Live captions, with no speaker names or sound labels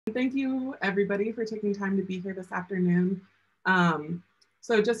Thank you, everybody, for taking time to be here this afternoon.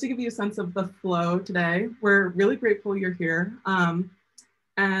 So just to give you a sense of the flow today, we're really grateful you're here. And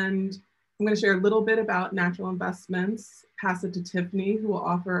I'm going to share a little bit about natural investments, pass it to Tiffany, who will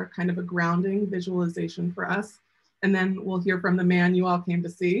offer kind of a grounding visualization for us. And then we'll hear from the man you all came to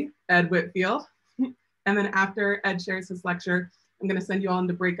see, Ed Whitfield. And then after Ed shares his lecture, I'm going to send you all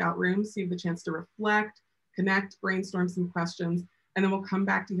into breakout rooms so you have the chance to reflect, connect, brainstorm some questions. And then we'll come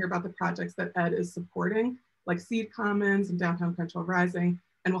back to hear about the projects that Ed is supporting, like Seed Commons and Downtown Crenshaw Rising,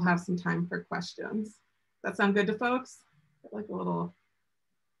 and we'll have some time for questions. That sound good to folks? Like a little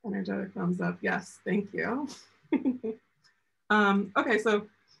energetic thumbs up. Yes, thank you. Okay, so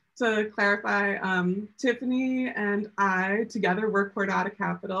to clarify, Tiffany and I together work Cordata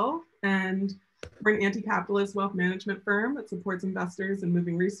Capital, and we're an anti-capitalist wealth management firm that supports investors in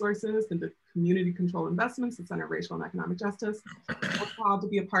moving resources into community-controlled investments that center racial and economic justice. We're proud to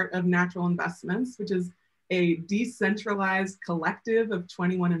be a part of Natural Investments, which is a decentralized collective of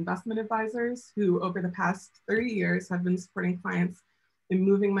 21 investment advisors who over the past 30 years have been supporting clients in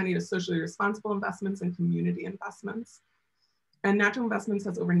moving money to socially responsible investments and community investments. And Natural Investments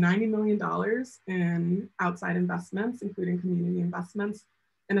has over $90 million in outside investments, including community investments,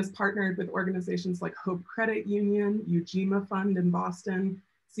 and has partnered with organizations like Hope Credit Union, Ujima Fund in Boston,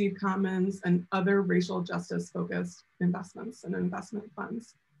 Seed Commons, and other racial justice focused investments and investment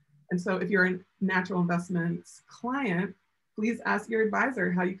funds. And so if you're a Natural Investments client, please ask your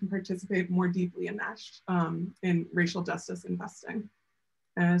advisor how you can participate more deeply in racial justice investing,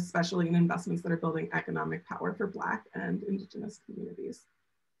 especially in investments that are building economic power for Black and Indigenous communities.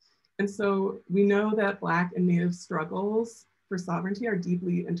 And so we know that Black and Native struggles for sovereignty are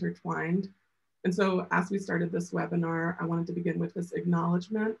deeply intertwined. And so as we started this webinar, I wanted to begin with this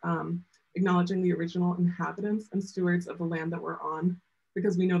acknowledgement, acknowledging the original inhabitants and stewards of the land that we're on,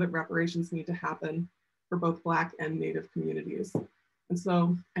 because we know that reparations need to happen for both Black and Native communities. And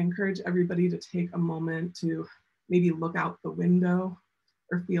so I encourage everybody to take a moment to maybe look out the window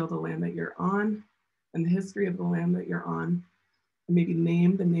or feel the land that you're on and the history of the land that you're on, and maybe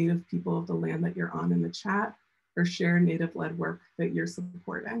name the Native people of the land that you're on in the chat, or share Native-led work that you're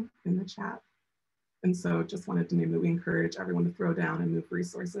supporting in the chat. And so just wanted to name that we encourage everyone to throw down and move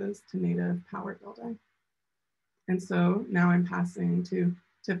resources to Native power building. And so now I'm passing to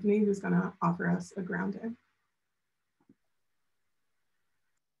Tiffany, who's gonna offer us a grounding.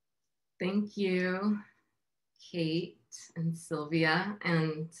 Thank you, Kate and Sylvia,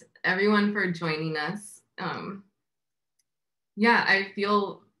 and everyone for joining us. Yeah, I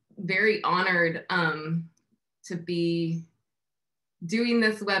feel very honored to be doing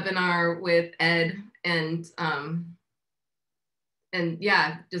this webinar with Ed and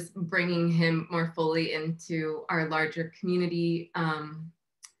yeah, just bringing him more fully into our larger community.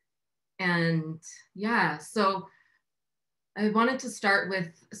 And yeah, so I wanted to start with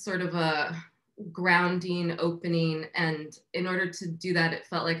sort of a grounding opening, and in order to do that, it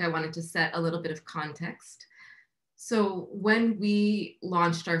felt like I wanted to set a little bit of context. So when we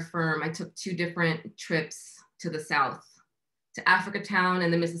launched our firm, I took 2 different trips to the South, to Africatown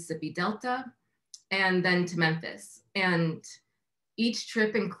and the Mississippi Delta, and then to Memphis. And each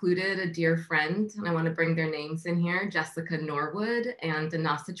trip included a dear friend, and I want to bring their names in here, Jessica Norwood and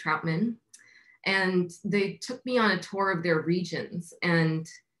Anasa Troutman. And they took me on a tour of their regions and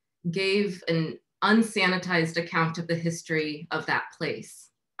gave an unsanitized account of the history of that place.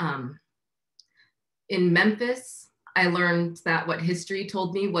 In Memphis, I learned that what history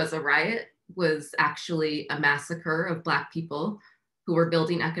told me was a riot was actually a massacre of Black people who were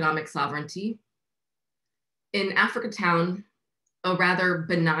building economic sovereignty. In Africatown, a rather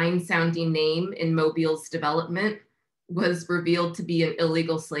benign sounding name in Mobile's development was revealed to be an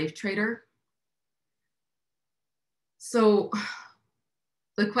illegal slave trader. So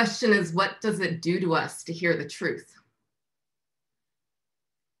the question is, what does it do to us to hear the truth?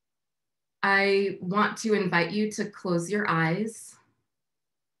 I want to invite you to close your eyes,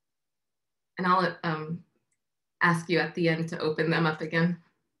 and I'll ask you at the end to open them up again.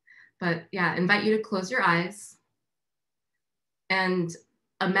 But yeah, invite you to close your eyes and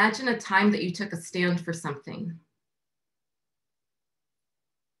imagine a time that you took a stand for something.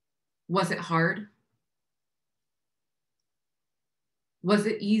 Was it hard? Was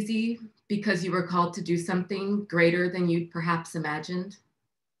it easy because you were called to do something greater than you'd perhaps imagined?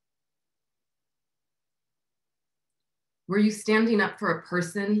 Were you standing up for a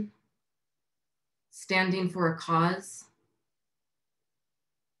person? Standing for a cause?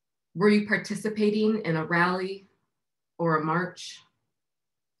 Were you participating in a rally or a march?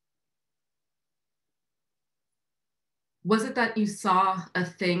 Was it that you saw a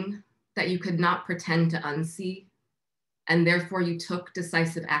thing that you could not pretend to unsee, and therefore you took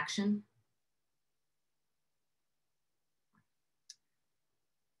decisive action?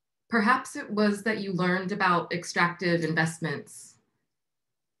 Perhaps it was that you learned about extractive investments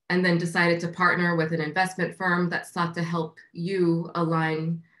and then decided to partner with an investment firm that sought to help you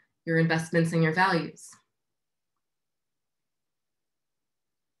align your investments and your values.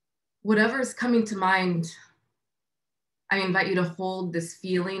 Whatever's coming to mind, I invite you to hold this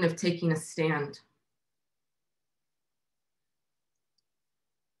feeling of taking a stand.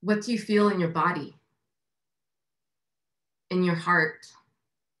 What do you feel in your body, in your heart,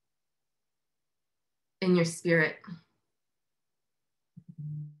 in your spirit?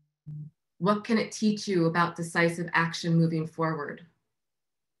 What can it teach you about decisive action moving forward,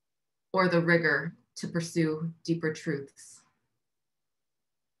 or the rigor to pursue deeper truths?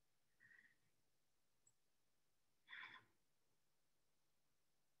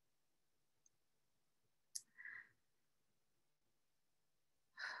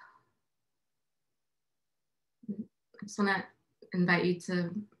 I just want to invite you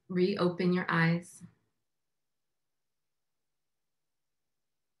to reopen your eyes.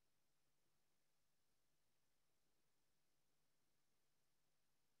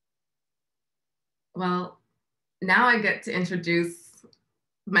 Well, now I get to introduce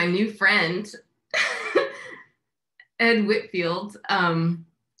my new friend, Ed Whitfield.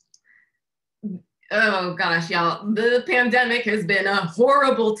 Oh gosh, y'all, the pandemic has been a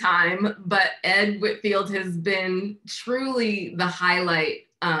horrible time, but Ed Whitfield has been truly the highlight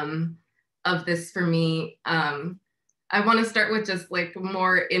of this for me. I want to start with just like a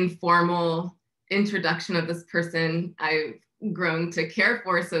more informal introduction of this person I've grown to care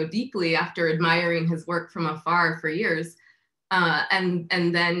for so deeply after admiring his work from afar for years. And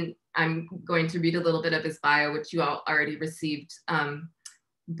then I'm going to read a little bit of his bio, which you all already received.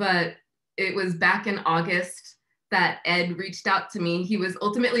 But it was back in August that Ed reached out to me. He was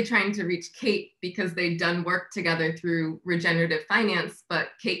ultimately trying to reach Kate because they'd done work together through regenerative finance, but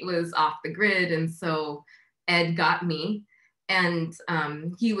Kate was off the grid. And so Ed got me. And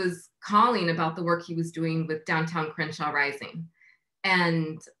he was calling about the work he was doing with Downtown Crenshaw Rising.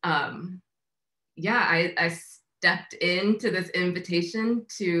 And yeah, I stepped into this invitation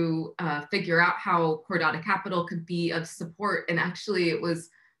to figure out how Chordata Capital could be of support. And actually it was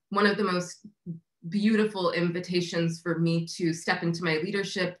one of the most beautiful invitations for me to step into my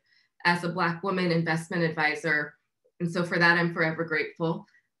leadership as a Black woman investment advisor. And so for that, I'm forever grateful.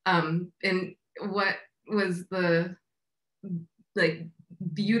 And what was the like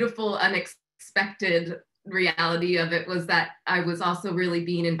beautiful, unexpected reality of it was that I was also really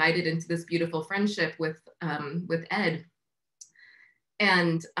being invited into this beautiful friendship with Ed.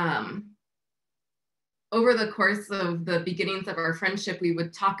 And over the course of the beginnings of our friendship, we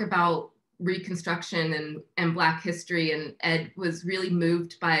would talk about Reconstruction and Black history, and Ed was really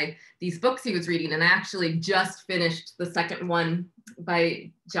moved by these books he was reading. And I actually just finished the second one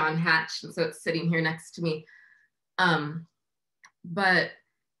by John Hatch, and so it's sitting here next to me. But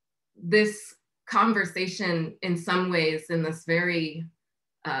this conversation, in some ways, in this very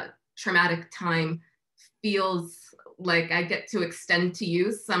traumatic time, feels like I get to extend to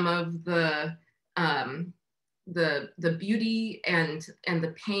you some of the beauty and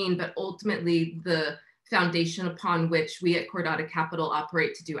the pain, but ultimately the foundation upon which we at Chordata Capital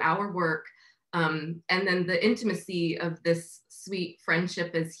operate to do our work. And then the intimacy of this sweet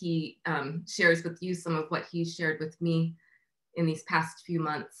friendship as he shares with you some of what he shared with me in these past few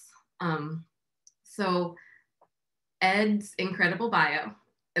months. So Ed's incredible bio,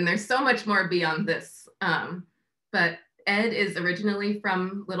 and there's so much more beyond this, but Ed is originally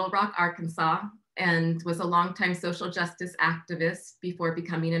from Little Rock, Arkansas, and was a longtime social justice activist before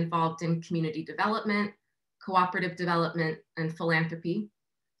becoming involved in community development, cooperative development, and philanthropy.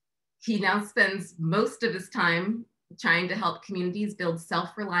 He now spends most of his time trying to help communities build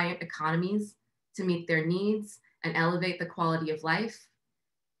self-reliant economies to meet their needs and elevate the quality of life.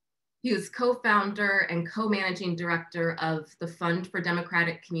 He was co-founder and co-managing director of the Fund for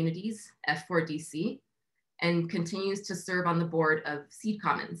Democratic Communities, F4DC, and continues to serve on the board of Seed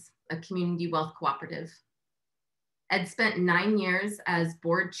Commons, a community wealth cooperative. Ed spent 9 years as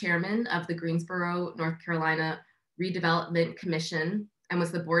board chairman of the Greensboro, North Carolina Redevelopment Commission and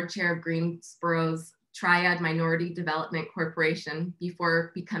was the board chair of Greensboro's Triad Minority Development Corporation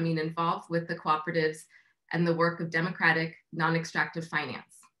before becoming involved with the cooperatives and the work of democratic non-extractive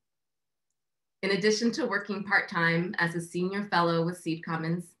finance. In addition to working part-time as a senior fellow with Seed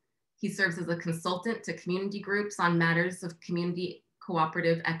Commons, he serves as a consultant to community groups on matters of community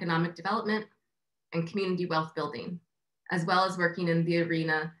cooperative economic development and community wealth building. as well as working in the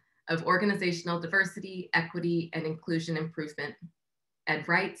arena of organizational diversity, equity, and inclusion improvement. Ed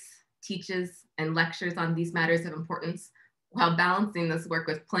writes, teaches, and lectures on these matters of importance while balancing this work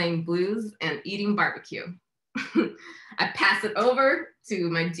with playing blues and eating barbecue. I pass it over to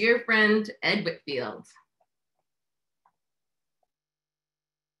my dear friend, Ed Whitfield.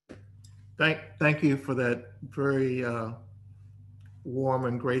 Thank you for that very warm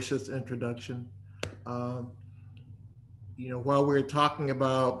and gracious introduction. While we're talking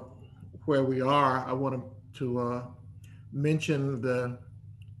about where we are, I want to mention the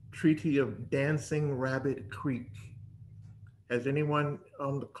Treaty of Dancing Rabbit Creek. Has anyone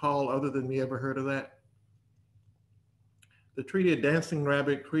on the call other than me ever heard of that? The Treaty of Dancing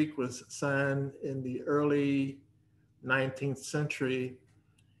Rabbit Creek was signed in the early 19th century,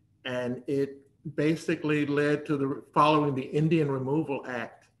 and it basically led to following the Indian Removal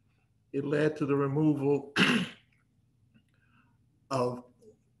Act, it led to the removal of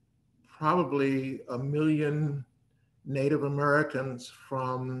probably 1 million Native Americans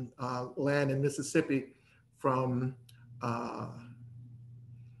from land in Mississippi from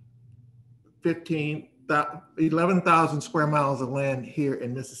 11,000 square miles of land here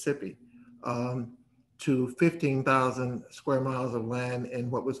in Mississippi to 15,000 square miles of land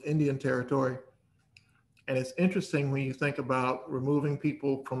in what was Indian territory. And it's interesting when you think about removing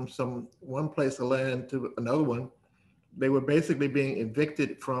people from one place of land to another one. They were basically being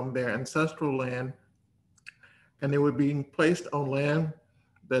evicted from their ancestral land, and they were being placed on land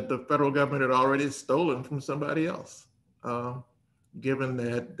that the federal government had already stolen from somebody else, given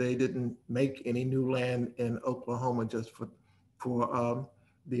that they didn't make any new land in Oklahoma just for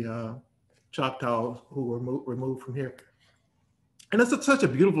the Choctaws who were removed from here. And it's such a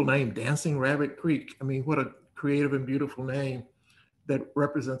beautiful name, Dancing Rabbit Creek. I mean, what a creative and beautiful name that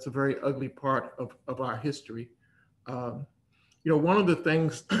represents a very ugly part of our history. One of the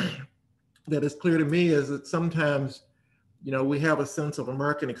things that is clear to me is that sometimes, we have a sense of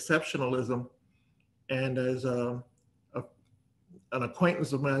American exceptionalism. And as an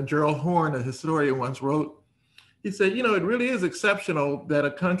acquaintance of mine, Gerald Horne, a historian, once wrote, he said, it really is exceptional that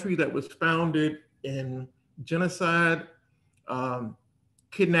a country that was founded in genocide,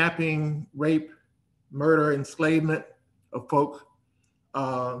 kidnapping, rape, murder, enslavement of folk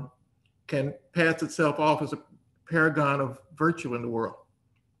can pass itself off as a paragon of virtue in the world.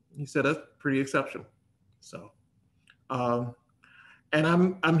 He said that's pretty exceptional. So, and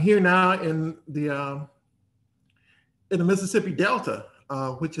I'm here now in the Mississippi Delta,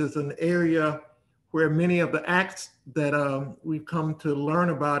 which is an area where many of the acts that we've come to learn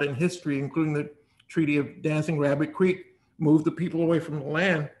about in history, including the Treaty of Dancing Rabbit Creek, moved the people away from the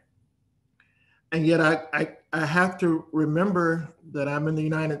land. And yet I have to remember that I'm in the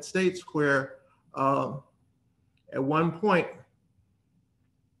United States where at one point,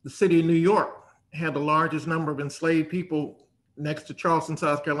 the city of New York had the largest number of enslaved people next to Charleston,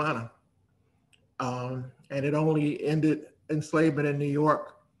 South Carolina. And it only ended enslavement in New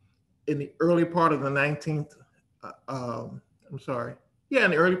York in the early part of the 19th, in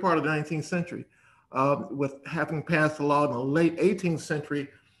the early part of the 19th century, with having passed a law in the late 18th century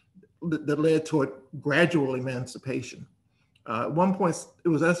that led to a gradual emancipation. At one point, it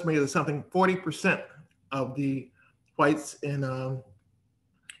was estimated that something 40% of the whites in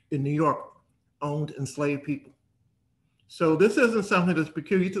New York owned enslaved people. So this isn't something that's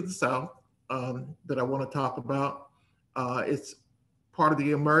peculiar to the South that I want to talk about. It's part of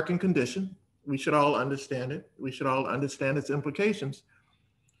the American condition. We should all understand it. We should all understand its implications.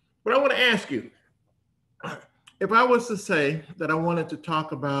 But I want to ask you, if I was to say that I wanted to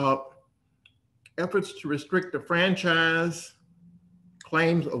talk about efforts to restrict the franchise,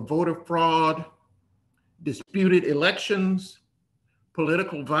 claims of voter fraud, disputed elections,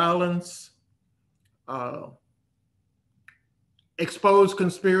 political violence, exposed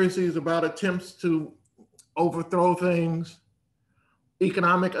conspiracies about attempts to overthrow things,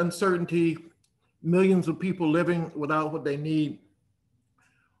 economic uncertainty, millions of people living without what they need,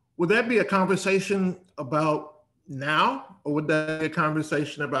 would that be a conversation about now, or would that be a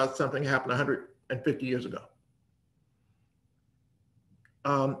conversation about something happened 150 years ago?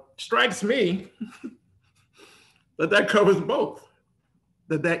 Strikes me that covers both,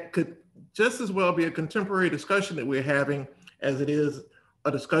 that could just as well be a contemporary discussion that we're having as it is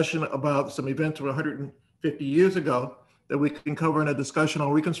a discussion about some events of 150 years ago that we can cover in a discussion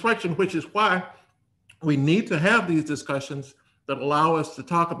on Reconstruction, which is why we need to have these discussions that allow us to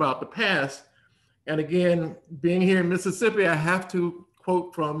talk about the past. And again, being here in Mississippi, I have to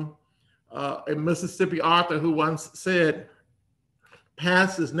quote from a Mississippi author who once said,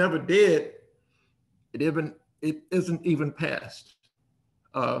 "Past is never dead. It it isn't even passed.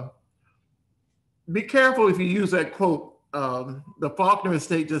 Be careful if you use that quote. The Faulkner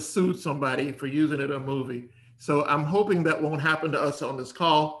estate just sued somebody for using it in a movie. So I'm hoping that won't happen to us on this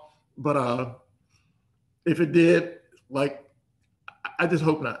call, but if it did, like, I just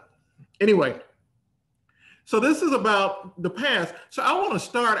hope not. Anyway, so this is about the past. So I want to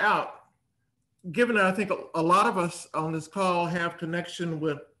start out, given that I think a lot of us on this call have connection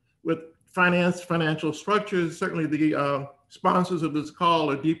with finance, financial structures. Certainly the sponsors of this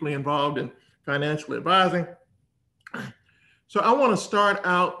call are deeply involved in financial advising. So I want to start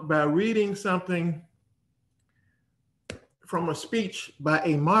out by reading something from a speech by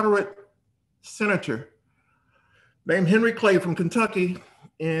a moderate senator named Henry Clay from Kentucky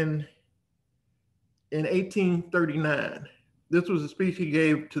in 1839. This was a speech he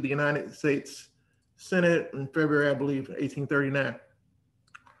gave to the United States Senate in February, I believe, 1839.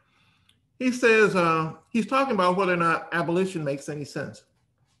 He says, he's talking about whether or not abolition makes any sense.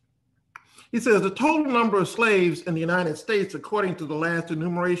 He says, the total number of slaves in the United States, according to the last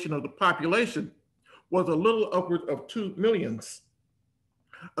enumeration of the population, was a little upward of 2 millions.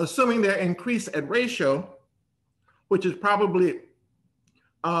 Assuming their increase at ratio, which is probably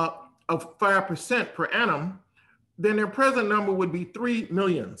of 5% per annum, then their present number would be 3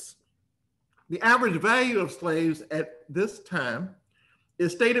 millions. The average value of slaves at this time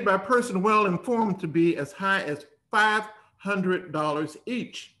is stated by a person well informed to be as high as $500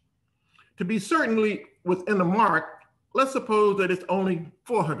 each. To be certainly within the mark, let's suppose that it's only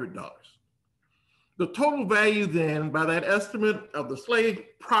 $400. The total value then, by that estimate of the slave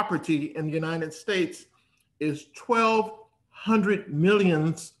property in the United States, is 1,200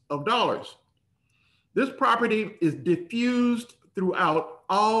 millions of dollars. This property is diffused throughout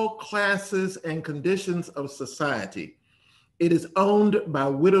all classes and conditions of society. It is owned by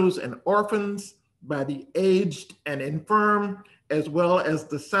widows and orphans, by the aged and infirm, as well as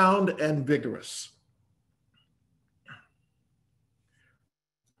the sound and vigorous.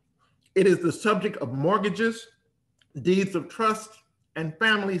 It is the subject of mortgages, deeds of trust, and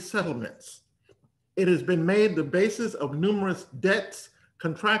family settlements. It has been made the basis of numerous debts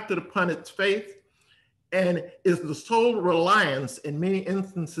contracted upon its faith, and is the sole reliance in many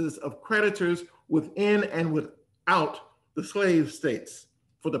instances of creditors within and without the slave states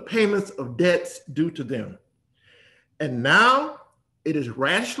for the payments of debts due to them. And now it is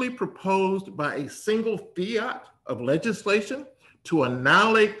rashly proposed by a single fiat of legislation to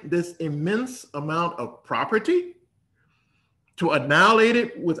annihilate this immense amount of property, to annihilate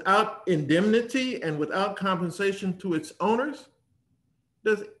it without indemnity and without compensation to its owners.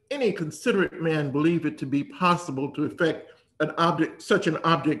 Does any considerate man believe it to be possible to effect such an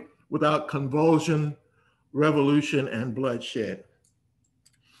object without convulsion, revolution, and bloodshed?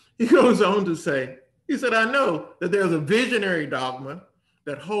 He goes on to say, he said, I know that there's a visionary dogma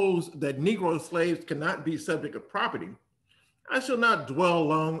that holds that Negro slaves cannot be subject of property. I shall not dwell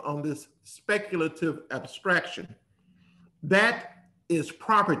long on this speculative abstraction. That is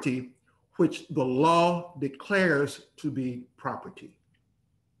property which the law declares to be property.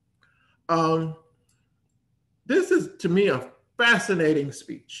 This is, to me, a fascinating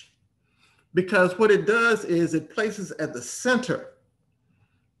speech, because what it does is it places at the center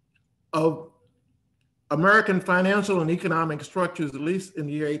of American financial and economic structures, at least in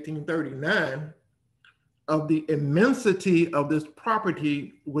the year 1839, of the immensity of this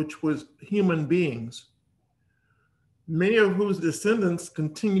property, which was human beings, many of whose descendants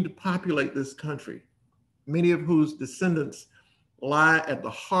continue to populate this country, many of whose descendants lie at the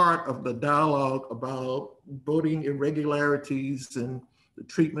heart of the dialogue about voting irregularities and the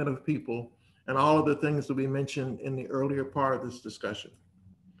treatment of people and all of the things that we mentioned in the earlier part of this discussion.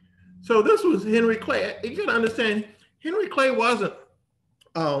 So this was Henry Clay. You gotta understand, Henry Clay wasn't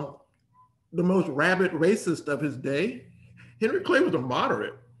the most rabid racist of his day. Henry Clay was a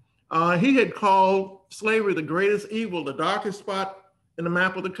moderate. He had called slavery the greatest evil, the darkest spot in the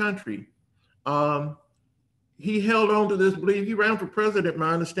map of the country. He held on to this belief. He ran for president,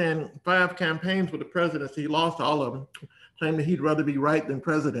 my understanding, 5 campaigns for the presidency. He lost all of them, claiming that he'd rather be right than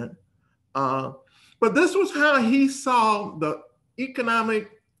president. But this was how he saw the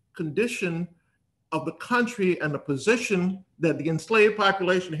economic condition of the country and the position that the enslaved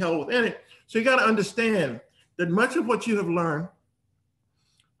population held within it. So you got to understand that much of what you have learned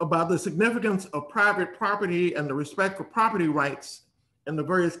about the significance of private property and the respect for property rights and the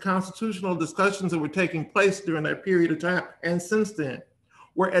various constitutional discussions that were taking place during that period of time and since then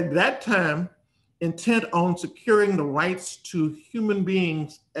were at that time intent on securing the rights to human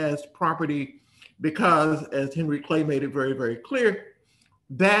beings as property, because, as Henry Clay made it very, very clear,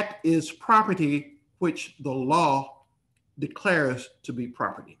 that is property which the law declares to be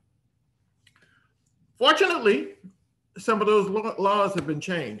property. Fortunately, some of those laws have been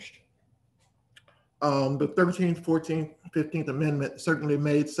changed. The 13th, 14th, 15th Amendment certainly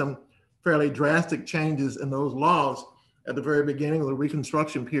made some fairly drastic changes in those laws at the very beginning of the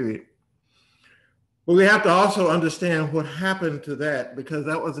Reconstruction period. But we have to also understand what happened to that, because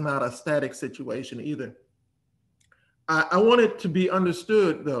that was not a static situation either. I want it to be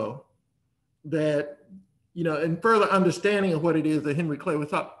understood, though, that, in further understanding of what it is that Henry Clay was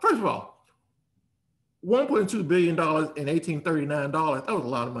taught, first of all, $1.2 billion in 1839, that was a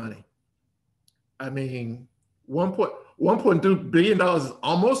lot of money. I mean, $1.2 billion is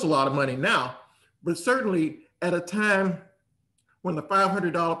almost a lot of money now, but certainly at a time when the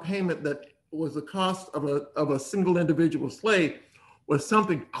 $500 payment that was the cost of a single individual slave was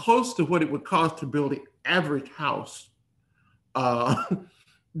something close to what it would cost to build the average house,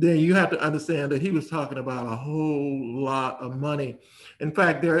 then you have to understand that he was talking about a whole lot of money. In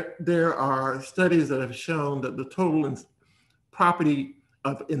fact, there are studies that have shown that the total property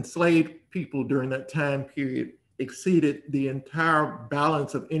of enslaved people during that time period exceeded the entire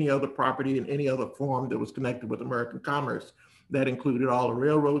balance of any other property in any other form that was connected with American commerce. That included all the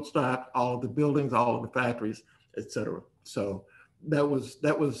railroad stock, all of the buildings, all of the factories, et cetera. So that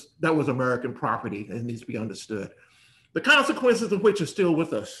was American property, and needs to be understood. The consequences of which are still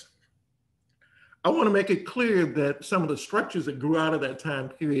with us. I want to make it clear that some of the structures that grew out of that time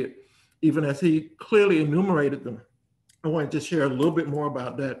period, even as he clearly enumerated them, I want to just share a little bit more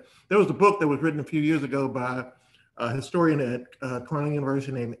about that. There was a book that was written a few years ago by a historian at Cornell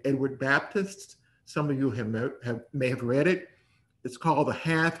University named Edward Baptist. Some of you may have read it. It's called The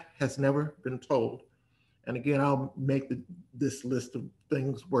Half Has Never Been Told. And again, I'll make this list of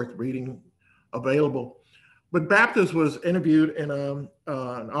things worth reading available. But Baptist was interviewed in an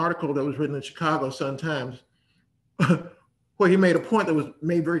article that was written in Chicago Sun-Times, where he made a point that was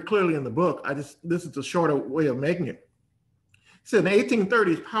made very clearly in the book. This is a shorter way of making it. He said in the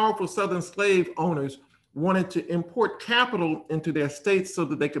 1830s, powerful Southern slave owners wanted to import capital into their states so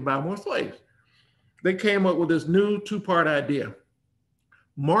that they could buy more slaves. They came up with this new two-part idea: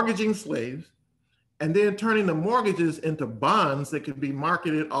 mortgaging slaves, and then turning the mortgages into bonds that could be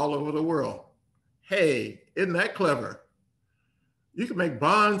marketed all over the world. Hey, isn't that clever? You can make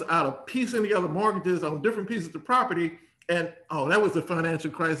bonds out of piecing together mortgages on different pieces of property. And that was the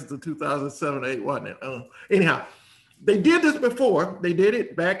financial crisis of 2007-8, wasn't it? Anyhow, they did this before. They did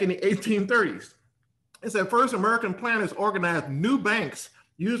it back in the 1830s. It said first American planters organized new banks,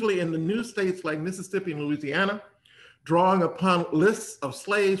 usually in the new states like Mississippi and Louisiana, drawing upon lists of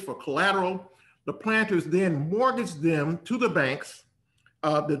slaves for collateral. The planters then mortgaged them to the banks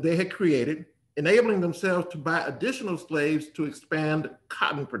that they had created, enabling themselves to buy additional slaves to expand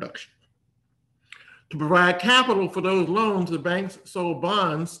cotton production. To provide capital for those loans, the banks sold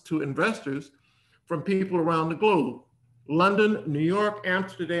bonds to investors from people around the globe. London, New York,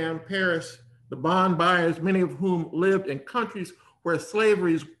 Amsterdam, Paris, the bond buyers, many of whom lived in countries where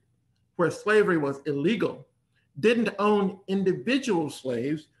slavery was illegal, didn't own individual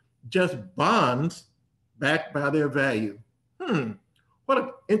slaves, just bonds backed by their value. What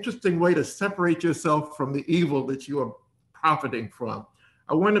an interesting way to separate yourself from the evil that you are profiting from.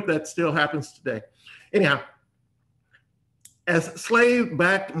 I wonder if that still happens today. Anyhow, as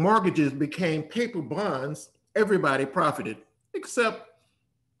slave-backed mortgages became paper bonds, everybody profited, except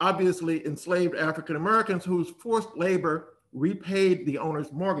obviously enslaved African Americans whose forced labor repaid the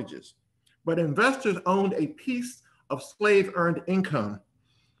owner's mortgages. But investors owned a piece of slave-earned income.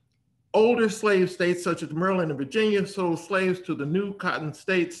 Older slave states such as Maryland and Virginia sold slaves to the new cotton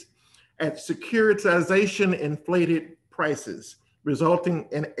states at securitization inflated prices, resulting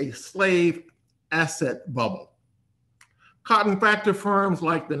in a slave asset bubble. Cotton factor firms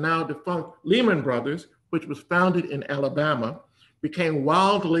like the now defunct Lehman Brothers, which was founded in Alabama, became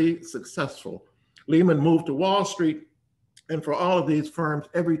wildly successful. Lehman moved to Wall Street, and for all of these firms,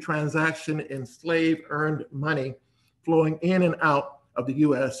 every transaction in slave-earned money flowing in and out of the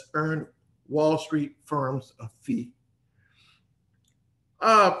US earned Wall Street firms a fee.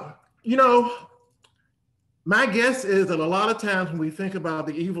 My guess is that a lot of times when we think about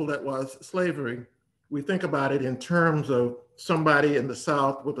the evil that was slavery, we think about it in terms of somebody in the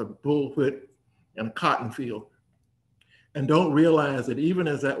South with a bullwhip and a cotton field, and don't realize that even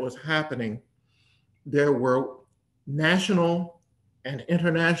as that was happening, there were national and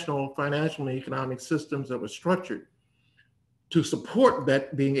international financial and economic systems that were structured to support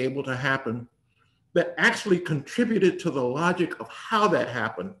that being able to happen, that actually contributed to the logic of how that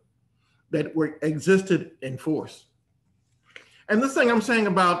happened, that existed in force. And this thing I'm saying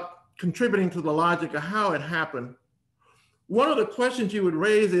about contributing to the logic of how it happened, one of the questions you would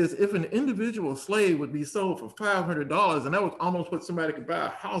raise is if an individual slave would be sold for $500, and that was almost what somebody could buy a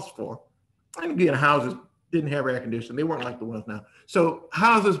house for. And again, houses didn't have air conditioning. They weren't like the ones now. So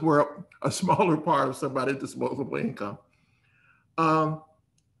houses were a smaller part of somebody's disposable income. But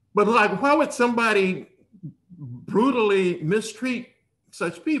like, why would somebody brutally mistreat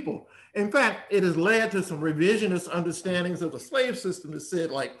such people? In fact, it has led to some revisionist understandings of the slave system that said,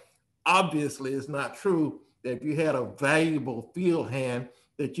 like, obviously it's not true that if you had a valuable field hand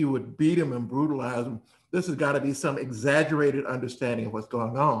that you would beat him and brutalize him. This has got to be some exaggerated understanding of what's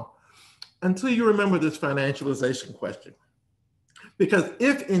going on. Until you remember this financialization question. Because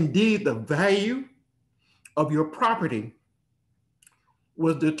if indeed the value of your property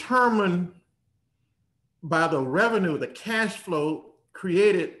was determined by the revenue, the cash flow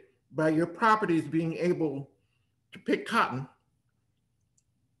created by your properties being able to pick cotton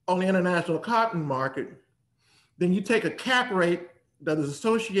on the international cotton market, then you take a cap rate that is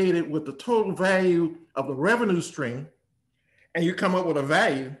associated with the total value of the revenue stream and you come up with a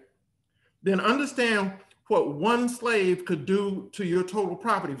value, then understand what one slave could do to your total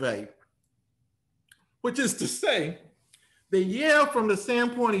property value. Which is to say, that yeah, from the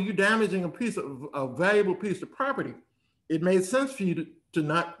standpoint of you damaging a valuable piece of property, it made sense for you to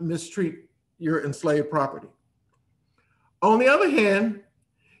not mistreat your enslaved property. On the other hand,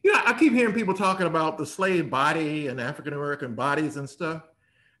 you know, I keep hearing people talking about the slave body and African-American bodies and stuff.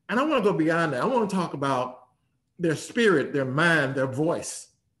 And I want to go beyond that. I want to talk about their spirit, their mind, their voice.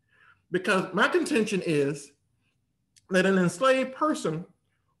 Because my contention is that an enslaved person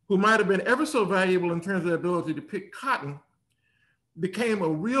who might have been ever so valuable in terms of their ability to pick cotton became a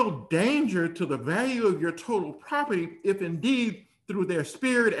real danger to the value of your total property if indeed through their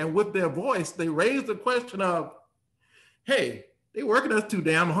spirit and with their voice, they raised the question of, hey, they're working us too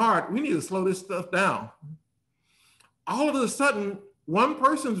damn hard. We need to slow this stuff down. All of a sudden, one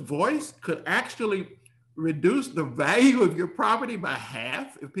person's voice could actually reduce the value of your property by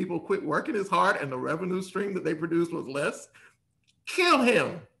half if people quit working as hard and the revenue stream that they produced was less. Kill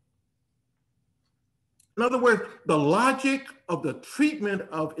him. In other words, the logic of the treatment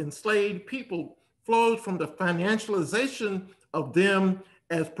of enslaved people flows from the financialization of them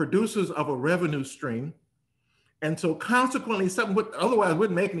as producers of a revenue stream. And so consequently, something what otherwise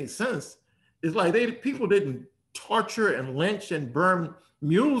wouldn't make any sense is like people didn't torture and lynch and burn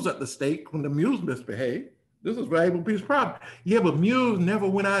mules at the stake when the mules misbehaved. This is a valuable piece of property. Yeah, but mules never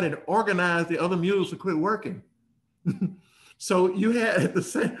went out and organized the other mules to quit working. So you had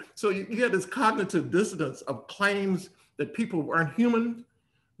you had this cognitive dissonance of claims that people weren't human,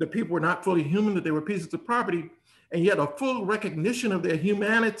 that people were not fully human, that they were pieces of property, and yet a full recognition of their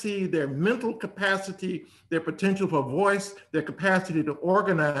humanity, their mental capacity, their potential for voice, their capacity to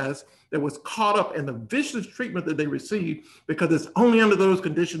organize, that was caught up in the vicious treatment that they received, because it's only under those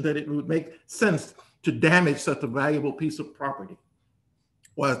conditions that it would make sense to damage such a valuable piece of property.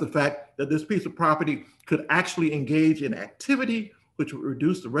 Was the fact that this piece of property could actually engage in activity which would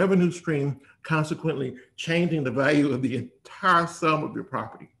reduce the revenue stream, consequently changing the value of the entire sum of your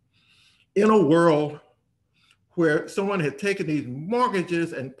property. In a world where someone had taken these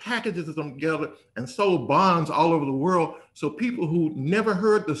mortgages and packages them together and sold bonds all over the world, so people who never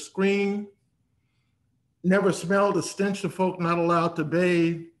heard the scream, never smelled the stench of folk not allowed to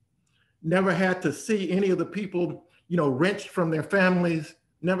bathe, never had to see any of the people, wrenched from their families,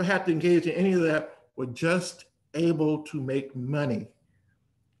 never had to engage in any of that, were just able to make money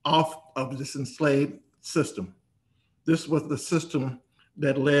off of this enslaved system. This was the system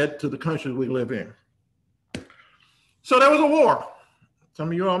that led to the country we live in. So there was a war. Some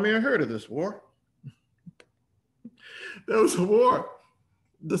of you all may have heard of this war. There was a war,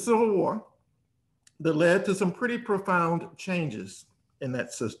 the Civil War, that led to some pretty profound changes in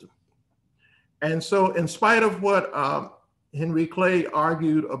that system. And so in spite of what Henry Clay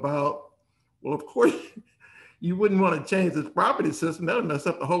argued about, well, of course, you wouldn't want to change this property system, that would mess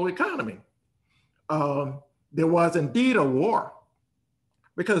up the whole economy. There was indeed a war,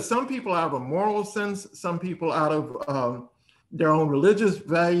 because some people out of a moral sense, some people out of their own religious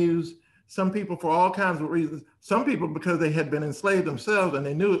values, some people for all kinds of reasons, some people because they had been enslaved themselves and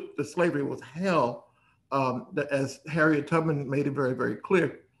they knew that slavery was hell, as Harriet Tubman made it very, very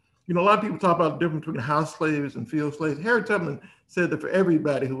clear. A lot of people talk about the difference between house slaves and field slaves. Harriet Tubman said that for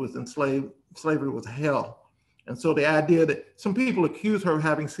everybody who was enslaved, slavery was hell. And so the idea that some people accuse her of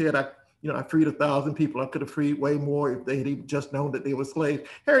having said, I freed 1,000 people, I could have freed way more if they had even just known that they were slaves.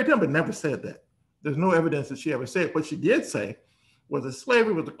 Harriet Tubman never said that. There's no evidence that she ever said it. What she did say was that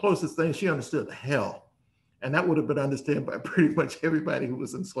slavery was the closest thing she understood to hell. And that would have been understood by pretty much everybody who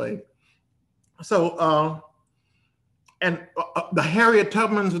was enslaved. So, the Harriet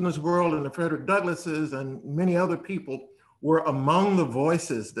Tubmans in this world and the Frederick Douglasses and many other people were among the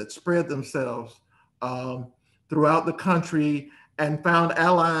voices that spread themselves throughout the country and found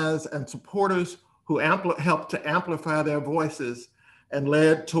allies and supporters who helped to amplify their voices and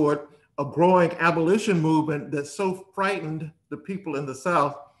led toward a growing abolition movement that so frightened the people in the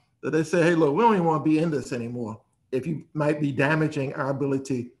South that they said, hey, look, we don't even want to be in this anymore if you might be damaging our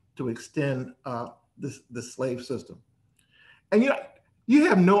ability to extend this slave system. And you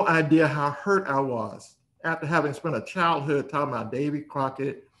have no idea how hurt I was after having spent a childhood talking about Davy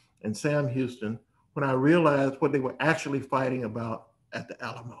Crockett and Sam Houston when I realized what they were actually fighting about at the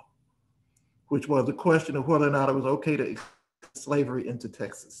Alamo, which was the question of whether or not it was okay to export slavery into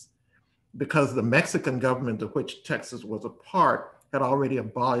Texas, because the Mexican government of which Texas was a part had already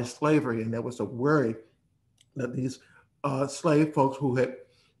abolished slavery, and there was a worry that these slave folks who had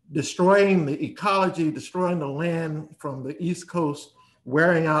destroying the ecology, destroying the land from the East Coast,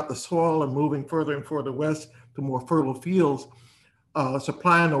 wearing out the soil and moving further and further west to more fertile fields,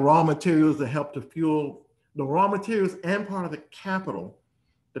 supplying the raw materials that help to fuel the raw materials and part of the capital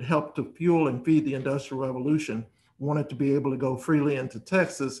that helped to fuel and feed the Industrial Revolution, wanted to be able to go freely into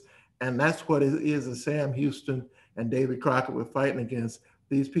Texas. And that's what it is that Sam Houston and David Crockett were fighting against.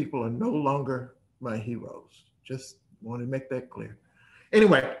 These people are no longer my heroes. Just want to make that clear.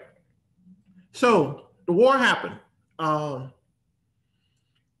 Anyway, so the war happened.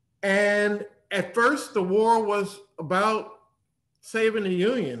 And at first, the war was about saving the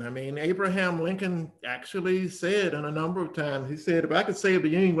Union. I mean, Abraham Lincoln actually said on a number of times, he said, if I could save the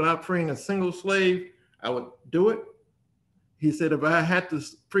Union without freeing a single slave, I would do it. He said, if I had to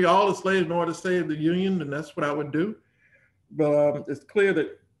free all the slaves in order to save the Union, then that's what I would do. But it's clear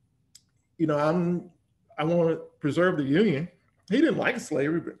that, I want to preserve the Union. He didn't like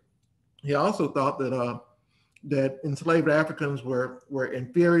slavery, but he also thought that that enslaved Africans were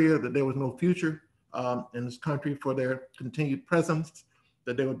inferior, that there was no future in this country for their continued presence,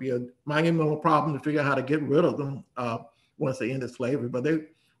 that there would be a monumental problem to figure out how to get rid of them once they ended slavery, but they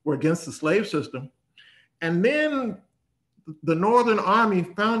were against the slave system. And then the Northern Army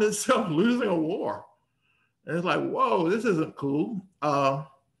found itself losing a war. And it's like, whoa, this isn't cool.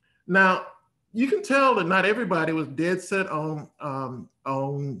 Now, you can tell that not everybody was dead set on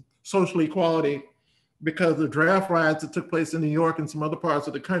social equality, because the draft riots that took place in New York and some other parts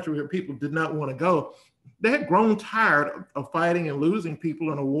of the country where people did not want to go, they had grown tired of fighting and losing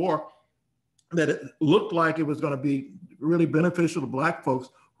people in a war that it looked like it was going to be really beneficial to Black folks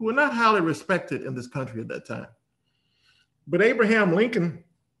who were not highly respected in this country at that time. But Abraham Lincoln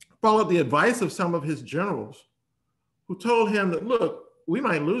followed the advice of some of his generals who told him that, look, we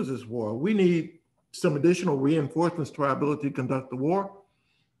might lose this war. We need some additional reinforcements to our ability to conduct the war.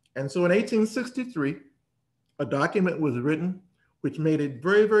 And so in 1863, a document was written which made it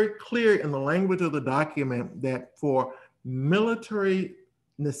very, very clear in the language of the document that for military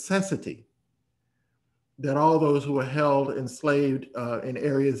necessity, that all those who were held enslaved in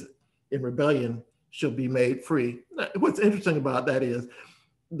areas in rebellion should be made free. Now, what's interesting about that is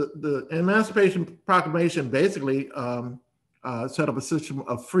the Emancipation Proclamation basically set up a system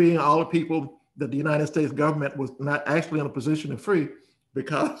of freeing all the people that the United States government was not actually in a position to free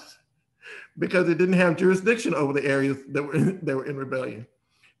because it didn't have jurisdiction over the areas that were in rebellion.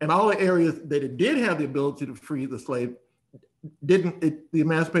 And all the areas that it did have the ability to free the slave, the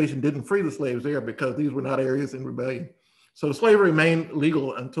emancipation didn't free the slaves there because these were not areas in rebellion. So slavery remained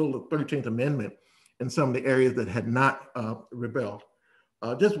legal until the 13th Amendment in some of the areas that had not rebelled.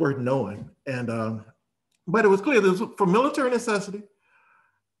 Just worth knowing. And but it was clear this was for military necessity.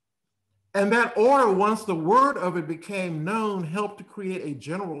 And that order, once the word of it became known, helped to create a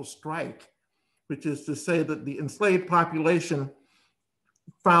general strike, which is to say that the enslaved population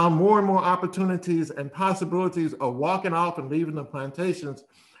found more and more opportunities and possibilities of walking off and leaving the plantations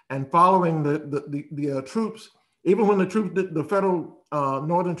and following the troops, even when the federal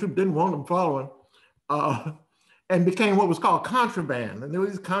northern troop didn't want them following, and became what was called contraband. And there were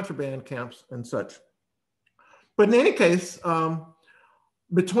these contraband camps and such. But in any case,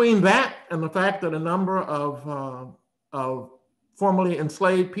 between that and the fact that a number of formerly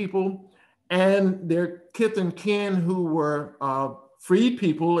enslaved people and their kith and kin who were freed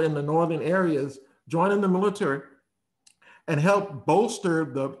people in the northern areas joined in the military and helped bolster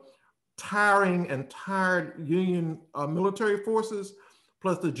the tiring and tired Union military forces,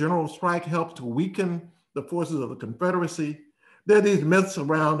 plus the general strike helped to weaken the forces of the Confederacy. There are these myths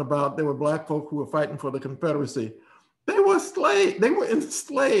around about there were Black folk who were fighting for the Confederacy. They were enslaved. They were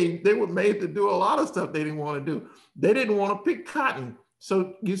enslaved. They were made to do a lot of stuff they didn't want to do. They didn't want to pick cotton.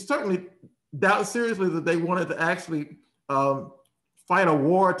 So you certainly doubt seriously that they wanted to actually fight a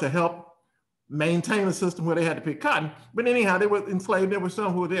war to help maintain a system where they had to pick cotton. But anyhow, they were enslaved. There were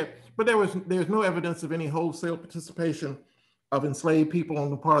some who were there, but there's no evidence of any wholesale participation of enslaved people on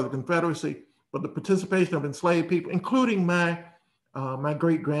the part of the Confederacy. But the participation of enslaved people, including my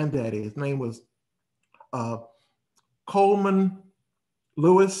great granddaddy, his name was Coleman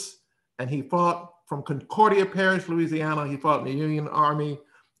Lewis, and he fought from Concordia Parish, Louisiana. He fought in the Union Army,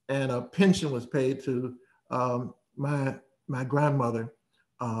 and a pension was paid to my grandmother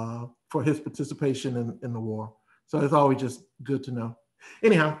for his participation in the war. So it's always just good to know.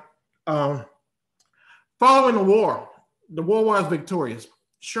 Anyhow, following the war was victorious.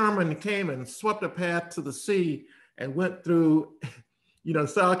 Sherman came and swept a path to the sea and went through,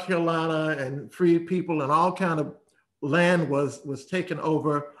 South Carolina, and freed people, and all kind of land was taken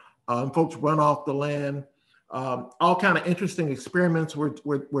over. Folks run off the land. All kind of interesting experiments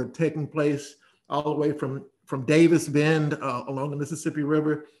were taking place all the way from Davis Bend along the Mississippi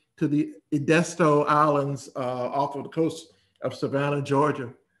River to the Edisto Islands off of the coast of Savannah,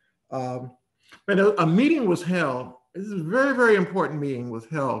 Georgia. But a meeting was held. This is a very, very important meeting was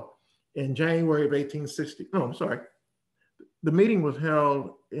held in January of 1860. No, I'm sorry. The meeting was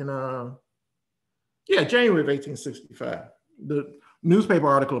held in January of 1865. The newspaper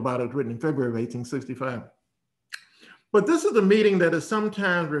article about it was written in February of 1865. But this is a meeting that is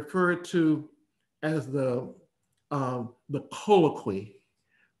sometimes referred to as the colloquy.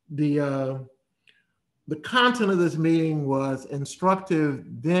 The content of this meeting was instructive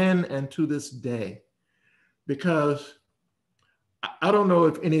then and to this day, because I don't know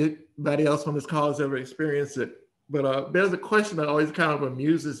if anybody else on this call has ever experienced it, but there's a question that always kind of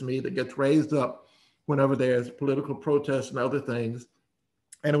amuses me that gets raised up whenever there's political protests and other things.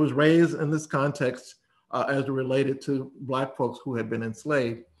 And it was raised in this context as related to Black folks who had been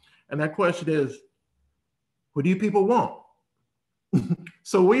enslaved. And that question is, what do you people want?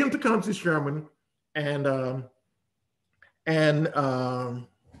 So William Tecumseh Sherman and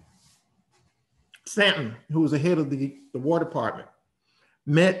Stanton, who was the head of the War Department,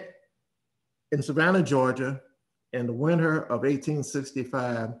 met in Savannah, Georgia in the winter of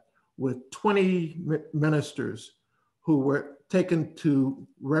 1865 with 20 ministers who were taken to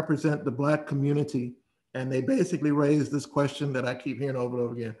represent the Black community. And they basically raised this question that I keep hearing over and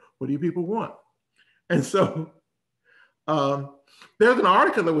over again: what do you people want? And so there's an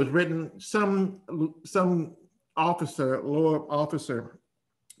article that was written, some officer, lower officer,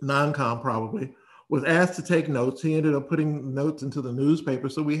 non-com probably, was asked to take notes. He ended up putting notes into the newspaper.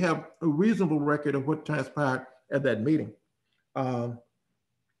 So we have a reasonable record of what transpired at that meeting.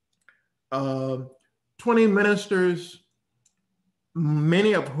 20 ministers,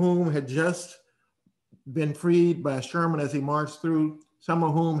 many of whom had just been freed by Sherman as he marched through, some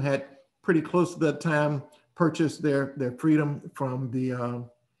of whom had pretty close to that time purchased their freedom from their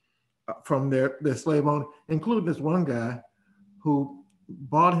slave owner, including this one guy who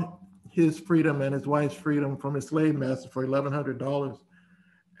bought his freedom and his wife's freedom from his slave master for $1,100.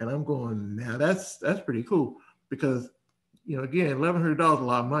 And I'm going, now that's pretty cool, because again, $1,100 is a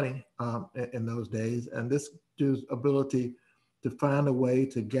lot of money in those days, and this dude's ability to find a way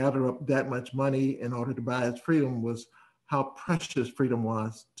to gather up that much money in order to buy his freedom was how precious freedom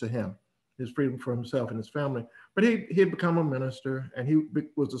was to him, his freedom for himself and his family. But he had become a minister, and he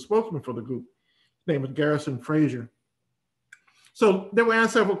was the spokesman for the group. His name was Garrison Frazier. So they were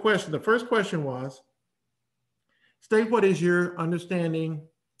asked several questions. The first question was, state what is your understanding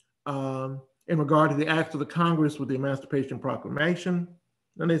in regard to the acts of the Congress with the Emancipation Proclamation.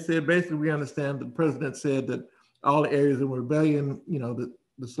 And they said, basically, we understand that the president said that all the areas of rebellion,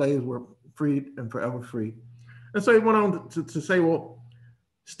 the slaves were freed and forever free. And so he went on to say, well,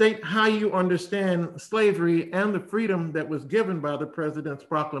 state how you understand slavery and the freedom that was given by the president's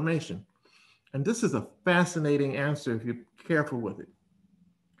proclamation. And this is a fascinating answer if you're careful with it.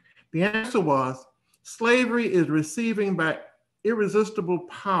 The answer was, slavery is receiving by irresistible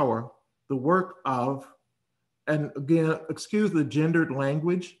power the work of, and again, excuse the gendered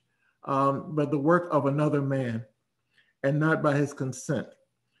language, but the work of another man, and not by his consent.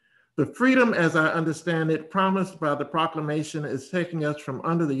 The freedom, as I understand it, promised by the proclamation is taking us from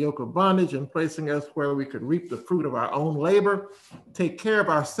under the yoke of bondage and placing us where we could reap the fruit of our own labor, take care of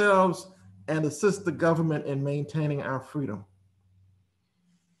ourselves, and assist the government in maintaining our freedom.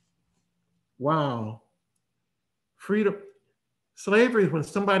 Wow. Freedom. Slavery is when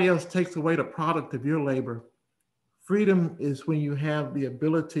somebody else takes away the product of your labor. Freedom is when you have the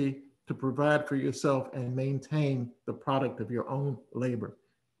ability to provide for yourself and maintain the product of your own labor.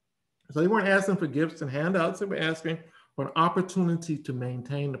 So they weren't asking for gifts and handouts, they were asking for an opportunity to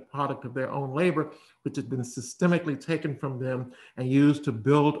maintain the product of their own labor, which had been systemically taken from them and used to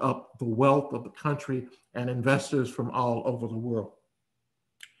build up the wealth of the country and investors from all over the world.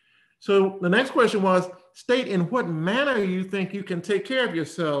 So the next question was, state in what manner you think you can take care of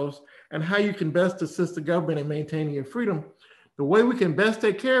yourselves and how you can best assist the government in maintaining your freedom. The way we can best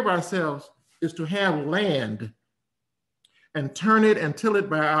take care of ourselves is to have land and turn it and till it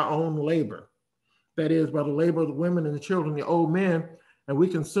by our own labor. That is, by the labor of the women and the children, the old men, and we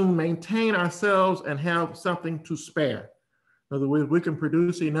can soon maintain ourselves and have something to spare. In other words, we can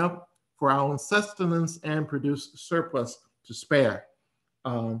produce enough for our own sustenance and produce surplus to spare.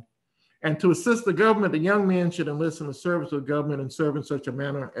 And to assist the government, the young men should enlist in the service of the government and serve in such a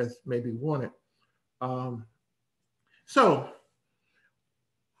manner as may be wanted. So,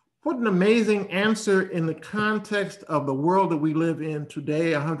 what an amazing answer in the context of the world that we live in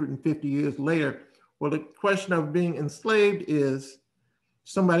today, 150 years later. Well, the question of being enslaved is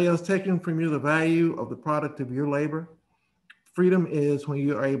somebody else taking from you the value of the product of your labor. Freedom is when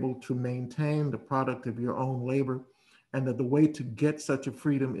you are able to maintain the product of your own labor, and that the way to get such a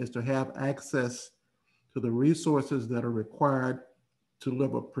freedom is to have access to the resources that are required to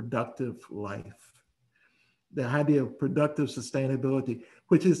live a productive life. The idea of productive sustainability,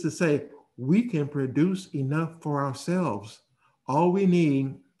 which is to say, we can produce enough for ourselves. All we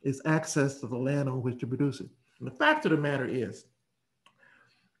need is access to the land on which to produce it. And the fact of the matter is,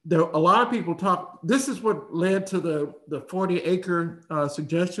 a lot of people talk, this is what led to the 40-acre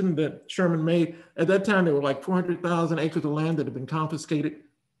suggestion that Sherman made. At that time, there were like 400,000 acres of land that had been confiscated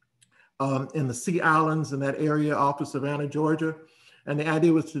in the Sea Islands in that area off of Savannah, Georgia. And the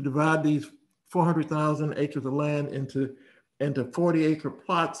idea was to divide these 400,000 acres of land into 40-acre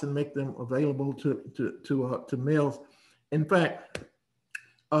plots and make them available to males. In fact,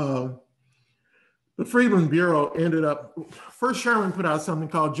 the Freedmen's Bureau ended up, first Sherman put out something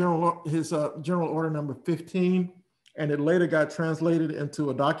called General Order number 15, and it later got translated into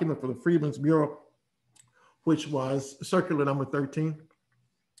a document for the Freedmen's Bureau, which was Circular number 13.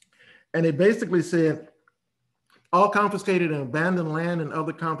 And it basically said, all confiscated and abandoned land and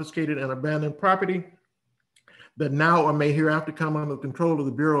other confiscated and abandoned property that now or may hereafter come under the control of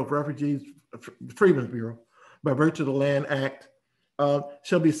the Bureau of Refugees, Freedmen's Bureau, by virtue of the Land Act,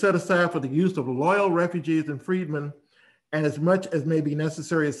 shall be set aside for the use of loyal refugees and freedmen, and as much as may be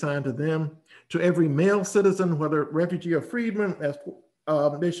necessary assigned to them. To every male citizen, whether refugee or freedman,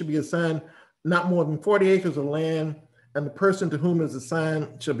 they should be assigned not more than 40 acres of land, and the person to whom is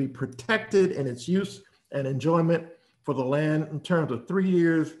assigned shall be protected in its use and enjoyment for the land in terms of 3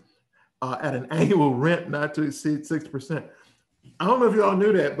 years at an annual rent not to exceed 6%. I don't know if you all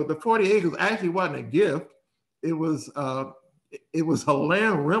knew that, but the 40 acres actually wasn't a gift. It was a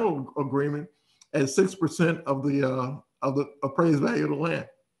land rental agreement at 6% of the appraised value of the land.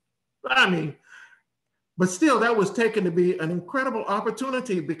 I mean, but still, that was taken to be an incredible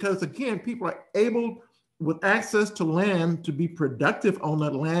opportunity because, again, people are able, with access to land, to be productive on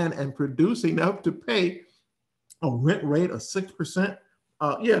that land and produce enough to pay a rent rate of 6%.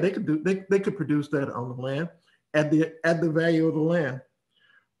 Yeah, they could produce that on the land at the value of the land.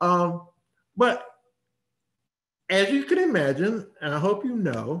 But as you can imagine, and I hope you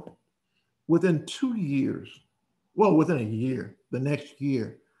know, within 2 years, well, within a year, the next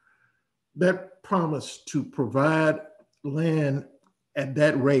year, that promise to provide land at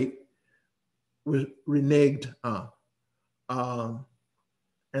that rate was reneged on.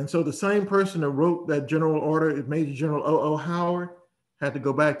 And so the same person that wrote that general order, Major General O.O. Howard, had to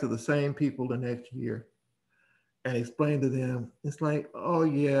go back to the same people the next year and explain to them, it's like, oh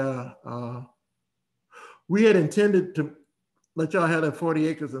yeah, we had intended to let y'all have that 40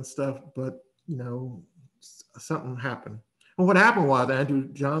 acres and stuff, but you know, something happened. And what happened was Andrew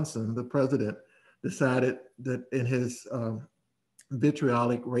Johnson, the president, decided that in his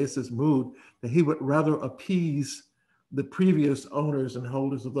vitriolic racist mood, that he would rather appease the previous owners and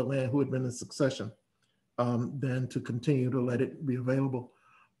holders of the land who had been in succession than to continue to let it be available.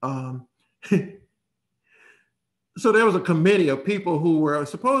 So there was a committee of people who were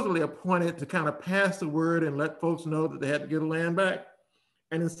supposedly appointed to kind of pass the word and let folks know that they had to get the land back.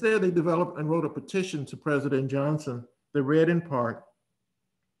 And instead they developed and wrote a petition to President Johnson that read in part,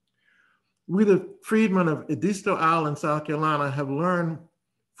 we the freedmen of Edisto Island, South Carolina, have learned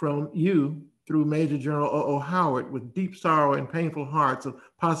from you through Major General O.O. Howard with deep sorrow and painful hearts of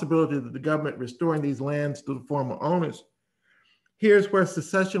possibility that the government restoring these lands to the former owners. Here's where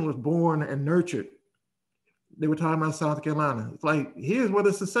secession was born and nurtured. They were talking about South Carolina. It's like, here's where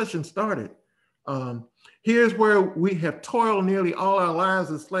the secession started. Here's where we have toiled nearly all our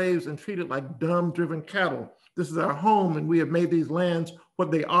lives as slaves and treated like dumb driven cattle. This is our home, and we have made these lands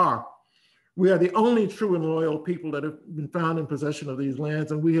what they are. We are the only true and loyal people that have been found in possession of these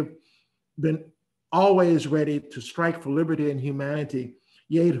lands, and we have been always ready to strike for liberty and humanity,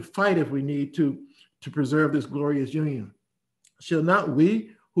 yea, to fight if we need to preserve this glorious union. Shall not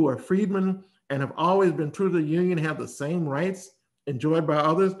we, who are freedmen and have always been true to the union, have the same rights enjoyed by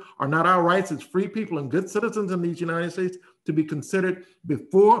others? Are not our rights as free people and good citizens in these United States to be considered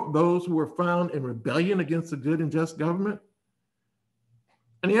before those who were found in rebellion against a good and just government?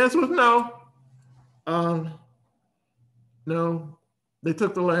 And the answer was no. No, they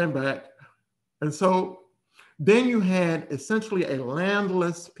took the land back. And so then you had essentially a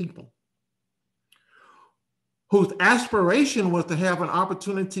landless people whose aspiration was to have an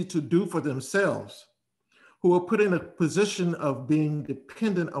opportunity to do for themselves, who were put in a position of being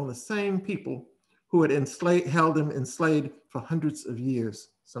dependent on the same people who had held them enslaved for hundreds of years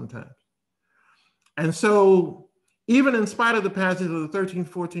sometimes. And so even in spite of the passage of the 13th,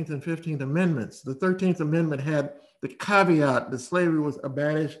 14th, and 15th Amendments, the 13th Amendment had the caveat that slavery was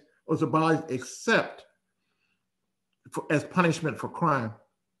abolished except as punishment for crime.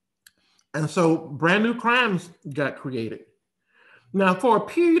 And so brand new crimes got created. Now, for a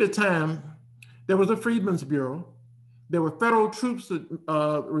period of time, there was a Freedmen's Bureau. There were federal troops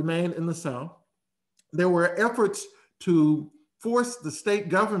that remained in the South. There were efforts to force the state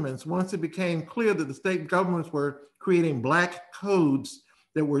governments, once it became clear that the state governments were creating black codes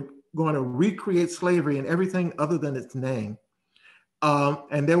that were going to recreate slavery in everything other than its name.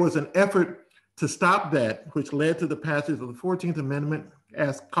 And there was an effort to stop that, which led to the passage of the 14th Amendment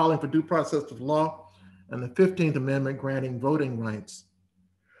as calling for due process of law, and the 15th Amendment granting voting rights.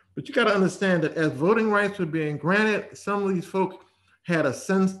 But you got to understand that as voting rights were being granted, some of these folk had a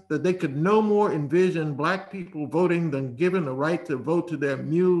sense that they could no more envision Black people voting than giving the right to vote to their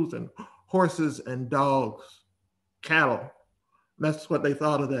mules and horses and dogs, cattle. That's what they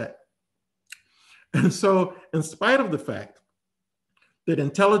thought of that. And so, in spite of the fact that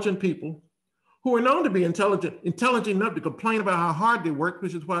intelligent people who were known to be intelligent enough to complain about how hard they worked,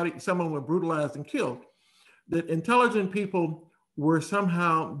 which is why some of them were brutalized and killed, that intelligent people were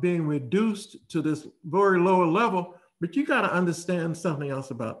somehow being reduced to this very lower level. But you got to understand something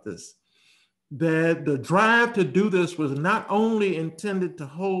else about this, that the drive to do this was not only intended to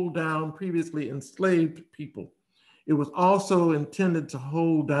hold down previously enslaved people, it was also intended to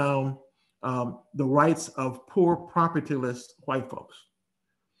hold down the rights of poor propertyless white folks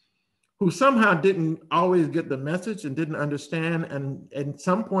who somehow didn't always get the message and didn't understand, and at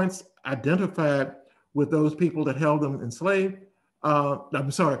some points identified with those people that held them enslaved.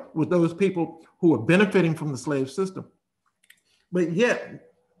 With those people who were benefiting from the slave system. But yet,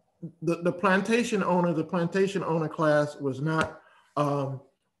 the plantation owner class was not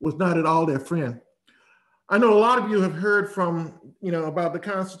at all their friend. I know a lot of you have heard from, about the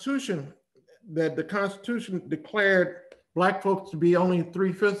Constitution, that the Constitution declared Black folks to be only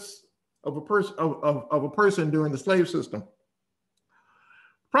 3/5 of a person during the slave system.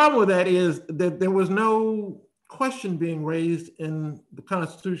 Problem with that is that there was no question being raised in the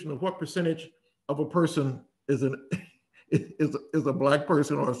Constitution of what percentage of a person is a Black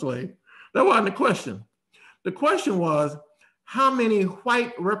person or a slave. That wasn't the question. The question was how many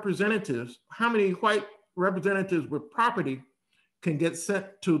white representatives with property can get sent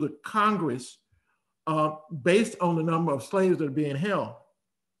to the Congress based on the number of slaves that are being held.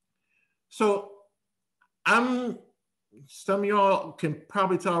 So some of y'all can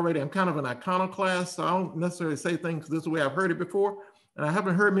probably tell already, I'm kind of an iconoclast, so I don't necessarily say things this way I've heard it before. And I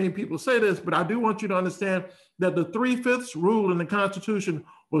haven't heard many people say this, but I do want you to understand that the 3/5 rule in the Constitution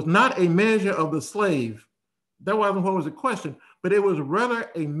was not a measure of the slave. That wasn't what was the question, but it was rather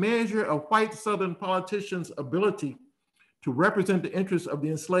a measure of white Southern politicians' ability to represent the interests of the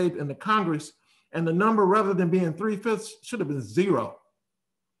enslaved in the Congress. And the number, rather than being 3/5, should have been 0.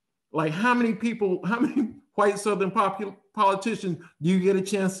 Like how many white Southern politicians do you get a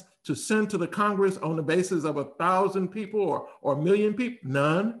chance to send to the Congress on the basis of 1,000 people or 1 million people?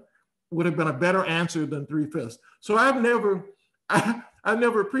 None. Would have been a better answer than 3/5. So I've never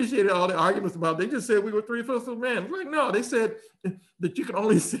appreciated all the arguments about it. They just said we were 3/5 of man. Like, no, they said that you can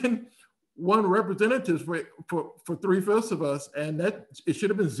only send one representative for 3/5 of us, and that it should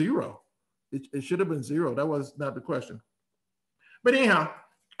have been 0. It should have been 0. That was not the question. But anyhow,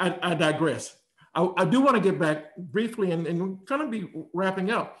 I digress. I do want to get back briefly and kind of be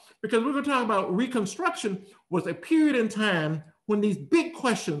wrapping up, because we're going to talk about Reconstruction was a period in time when these big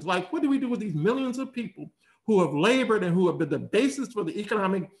questions, like what do we do with these millions of people who have labored and who have been the basis for the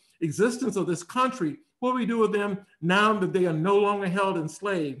economic existence of this country, what do we do with them now that they are no longer held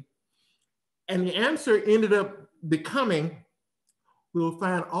enslaved? And the answer ended up becoming, we'll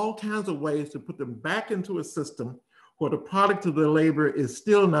find all kinds of ways to put them back into a system where the product of their labor is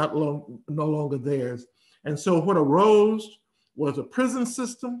still no longer theirs. And so what arose was a prison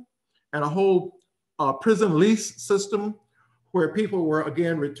system and a whole prison lease system where people were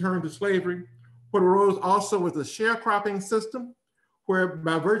again returned to slavery. What arose also was a sharecropping system where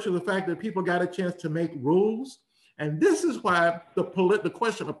by virtue of the fact that people got a chance to make rules. And this is why the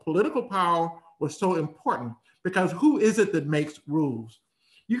question of political power was so important, because who is it that makes rules?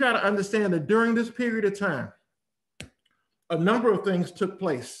 You got to understand that during this period of time, a number of things took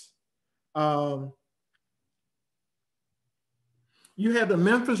place. You had the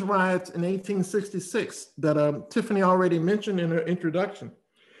Memphis riots in 1866 that Tiffany already mentioned in her introduction.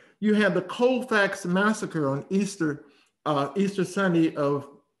 You had the Colfax massacre on Easter Sunday of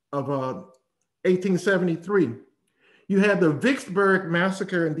 1873. You had the Vicksburg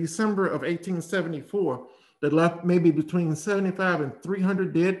massacre in December of 1874 that left maybe between 75 and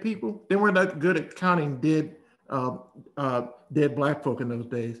 300 dead people. They weren't that good at counting dead Black folk in those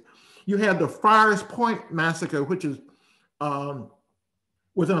days. You had the Friars Point massacre, which is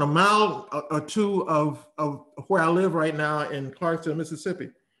within a mile or two of where I live right now in Clarksville,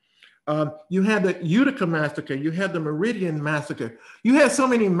 Mississippi. You had the Utica massacre. You had the Meridian massacre. You had so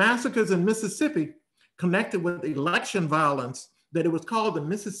many massacres in Mississippi connected with election violence that it was called the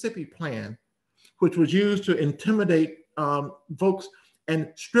Mississippi Plan, which was used to intimidate folks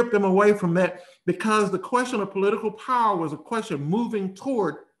and strip them away from that, because the question of political power was a question of moving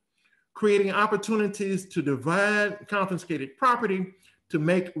toward creating opportunities to divide confiscated property, to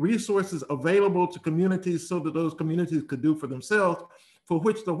make resources available to communities so that those communities could do for themselves, for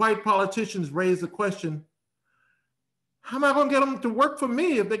which the white politicians raised the question, how am I going to get them to work for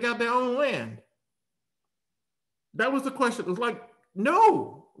me if they got their own land? That was the question. It was like,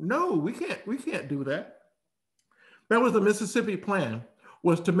 no, we can't do that. That was the Mississippi Plan,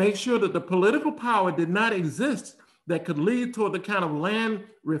 was to make sure that the political power did not exist that could lead toward the kind of land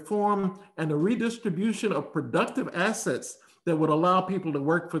reform and the redistribution of productive assets that would allow people to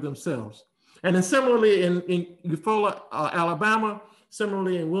work for themselves. And then similarly in Eufaula, Alabama,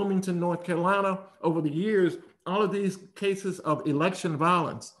 similarly in Wilmington, North Carolina, over the years, all of these cases of election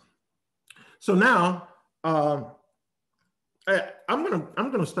violence. So now, I'm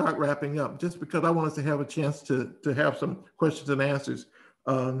gonna start wrapping up just because I want us to have a chance to have some questions and answers.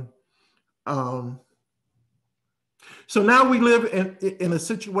 So now we live in a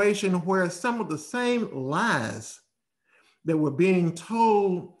situation where some of the same lies that were being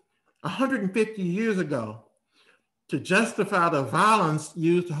told 150 years ago to justify the violence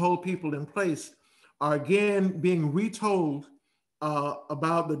used to hold people in place are again being retold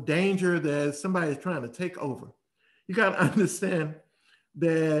about the danger that somebody is trying to take over. You got to understand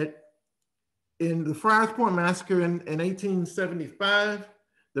that in the Friars Point massacre in 1875,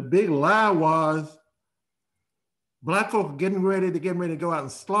 the big lie was Black folk were getting ready to go out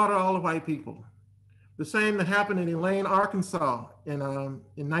and slaughter all the white people. The same that happened in Elaine, Arkansas in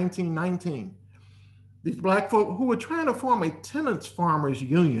 1919. These Black folk who were trying to form a tenants farmers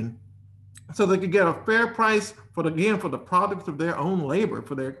union so they could get a fair price for the products of their own labor,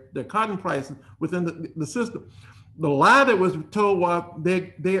 for their cotton prices within the system. The lie that was told while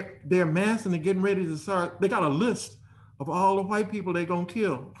they're massing and getting ready to start, they got a list of all the white people they're gonna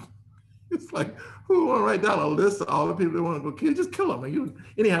kill. It's like, who want to write down a list of all the people they want to go kill? Just kill them.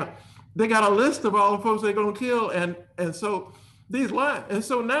 Anyhow, they got a list of all the folks they're gonna kill, and so these lies. And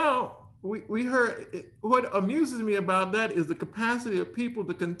so now we heard, what amuses me about that is the capacity of people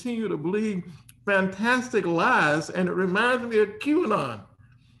to continue to believe fantastic lies, and it reminds me of QAnon.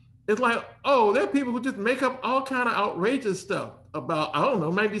 It's like, oh, there are people who just make up all kind of outrageous stuff about, I don't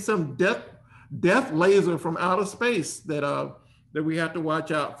know, maybe some death laser from outer space that we have to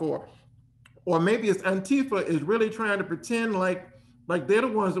watch out for. Or maybe it's Antifa is really trying to pretend like they're the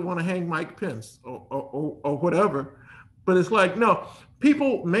ones that want to hang Mike Pence or whatever. But it's like, no,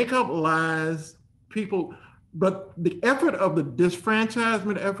 people make up lies, but the effort of the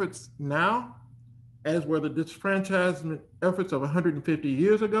disfranchisement efforts now, as were the disfranchisement efforts of 150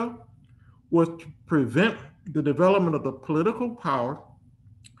 years ago, was to prevent the development of the political power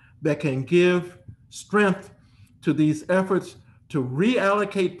that can give strength to these efforts to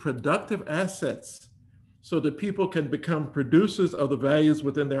reallocate productive assets so that people can become producers of the values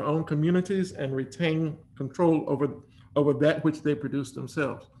within their own communities and retain control over that which they produce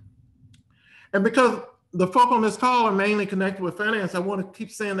themselves. And because the folk on this call are mainly connected with finance, I want to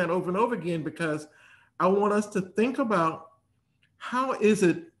keep saying that over and over again, because I want us to think about how is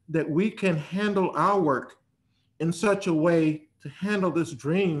it that we can handle our work in such a way to handle this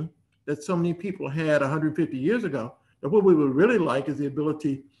dream that so many people had 150 years ago. That what we would really like is the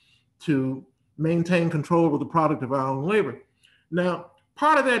ability to maintain control over the product of our own labor. Now,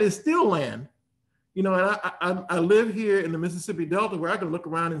 part of that is still land. You know, and I live here in the Mississippi Delta where I can look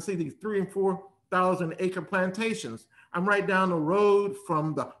around and see these 3,000 and 4,000 acre plantations. I'm right down the road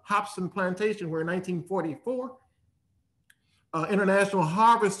from the Hobson plantation where in 1944, International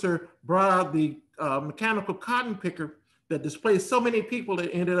Harvester brought out the mechanical cotton picker that displaced so many people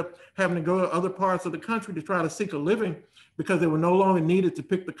that ended up having to go to other parts of the country to try to seek a living because they were no longer needed to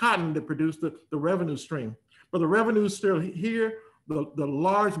pick the cotton that produced the revenue stream. But the revenue is still here. The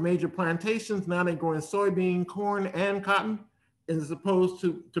large major plantations, now they're growing soybean, corn, and cotton, as opposed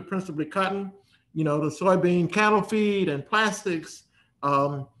to principally cotton. You know, the soybean cattle feed and plastics,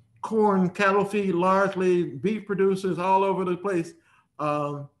 corn cattle feed largely, beef producers all over the place.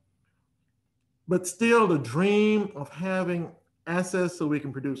 But still the dream of having access so we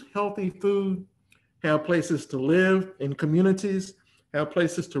can produce healthy food, have places to live in communities, have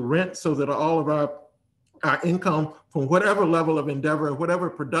places to rent so that all of our income from whatever level of endeavor, whatever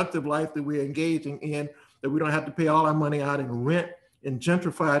productive life that we're engaging in, that we don't have to pay all our money out in rent in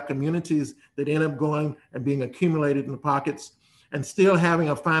gentrified communities that end up going and being accumulated in the pockets, and still having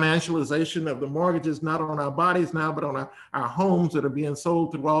a financialization of the mortgages, not on our bodies now, but on our homes that are being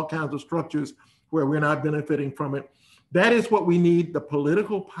sold through all kinds of structures where we're not benefiting from it. That is what we need, the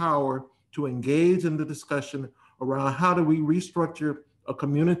political power to engage in the discussion around how do we restructure a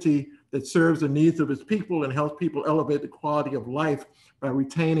community that serves the needs of its people and helps people elevate the quality of life by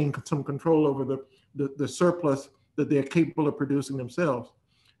retaining some control over the surplus that they're capable of producing themselves.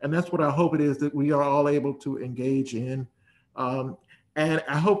 And that's what I hope it is that we are all able to engage in. And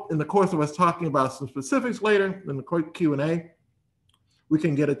I hope in the course of us talking about some specifics later in the Q&A, we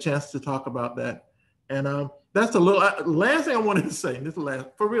can get a chance to talk about that. And that's the last thing I wanted to say. This is the last,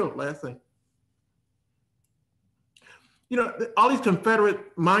 for real, last thing. You know, all these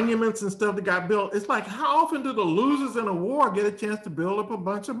Confederate monuments and stuff that got built, it's like, how often do the losers in a war get a chance to build up a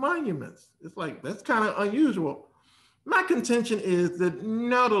bunch of monuments? It's like, that's kind of unusual. My contention is that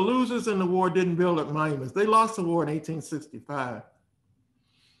no, the losers in the war didn't build up monuments. They lost the war in 1865.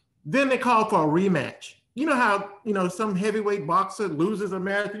 Then they called for a rematch. You know how, you know, some heavyweight boxer loses a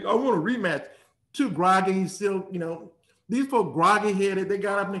match, I want a rematch. Too groggy, still, you know, these folks groggy headed, they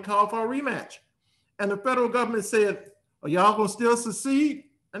got up and they called for a rematch. And the federal government said, are y'all gonna still secede?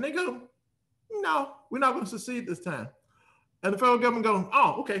 And they go, no, we're not gonna secede this time. And the federal government goes,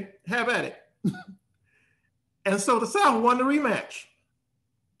 oh, okay, have at it. And so the South won the rematch.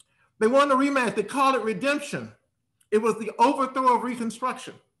 They won the rematch, they called it redemption. It was the overthrow of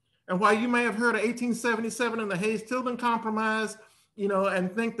Reconstruction. And while you may have heard of 1877 and the Hayes-Tilden Compromise, you know,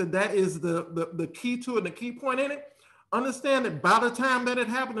 and think that that is the key to it, the key point in it, understand that by the time that it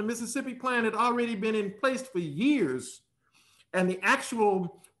happened, the Mississippi Plan had already been in place for years. And the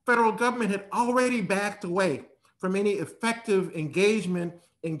actual federal government had already backed away from any effective engagement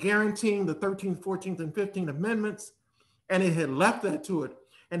in guaranteeing the 13th, 14th, and 15th Amendments. And it had left that to it.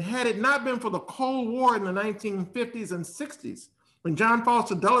 And had it not been for the Cold War in the 1950s and 60s, when John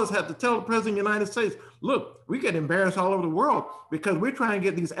Foster Dulles had to tell the President of the United States, look, we get embarrassed all over the world because we're trying to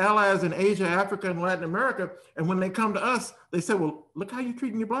get these allies in Asia, Africa, and Latin America. And when they come to us, they say, well, look how you're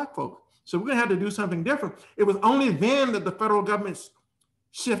treating your Black folks. So we're gonna have to do something different. It was only then that the federal government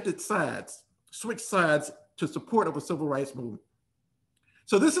shifted sides, switched sides to support of a civil rights movement.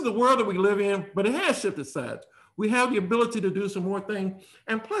 So this is the world that we live in, but it has shifted sides. We have the ability to do some more things.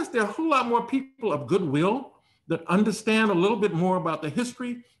 And plus there are a whole lot more people of goodwill that understand a little bit more about the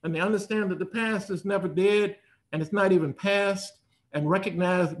history, and they understand that the past is never dead and it's not even past, and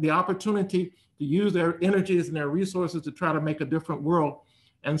recognize the opportunity to use their energies and their resources to try to make a different world.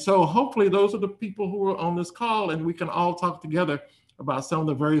 And so hopefully those are the people who are on this call, and we can all talk together about some of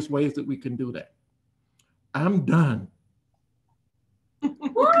the various ways that we can do that. I'm done.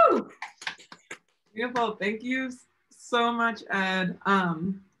 Woo! Beautiful. Thank you so much, Ed. A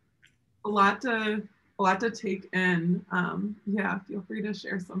lot to take in. Yeah, feel free to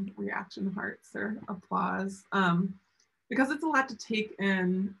share some reaction hearts or applause. Because it's a lot to take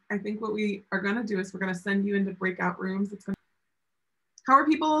in. I think what we are gonna do is we're gonna send you into breakout rooms. How are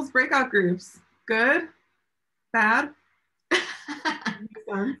people's breakout groups? Good? Bad?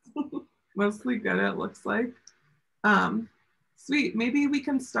 Mostly good, it looks like. Sweet, maybe we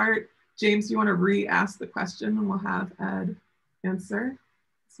can start. James, you wanna re-ask the question and we'll have Ed answer.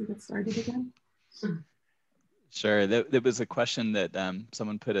 So we get started again. Sure. There was a question that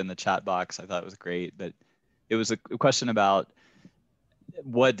someone put in the chat box. I thought it was great, but it was a question about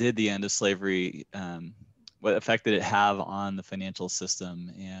what did the end of slavery, what effect did it have on the financial system,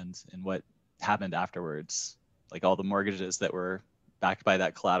 and what happened afterwards, like all the mortgages that were backed by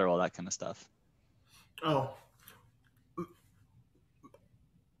that collateral, that kind of stuff. Oh,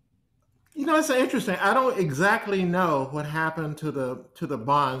 you know, it's interesting. I don't exactly know what happened to the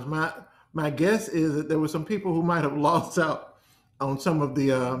bonds. My guess is that there were some people who might have lost out on some of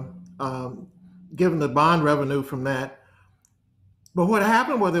the given the bond revenue from that. But what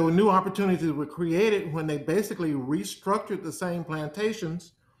happened was there were new opportunities that were created when they basically restructured the same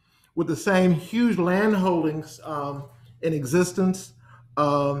plantations with the same huge land holdings in existence,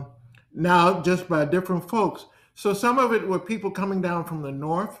 now just by different folks. So some of it were people coming down from the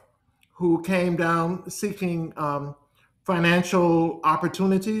north who came down seeking financial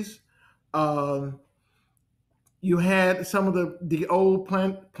opportunities. You had some of the old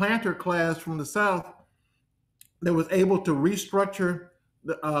planter class from the south that was able to restructure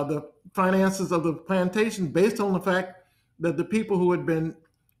the finances of the plantation based on the fact that the people who had been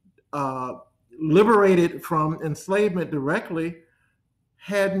liberated from enslavement directly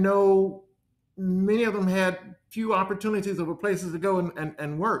many of them had few opportunities of places to go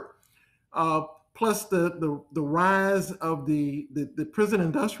and work. Plus the rise of the prison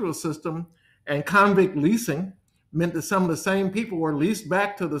industrial system and convict leasing meant that some of the same people were leased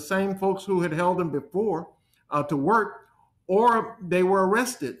back to the same folks who had held them before to work, or they were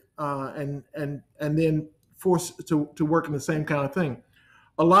arrested and then forced to work in the same kind of thing.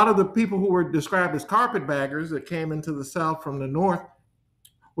 A lot of the people who were described as carpetbaggers that came into the South from the North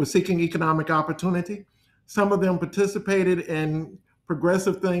were seeking economic opportunity. Some of them participated in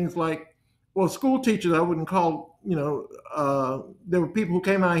progressive things like, well, school teachers, I wouldn't call, there were people who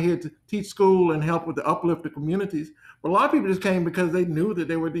came out here to teach school and help with the uplift of communities. But a lot of people just came because they knew that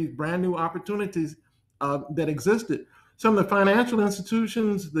there were these brand new opportunities that existed. Some of the financial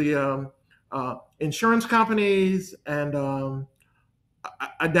institutions, the insurance companies, and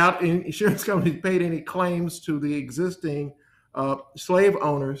I doubt insurance companies paid any claims to the existing slave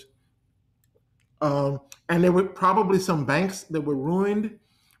owners. And there were probably some banks that were ruined.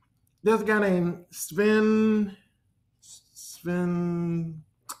 There's a guy named Sven.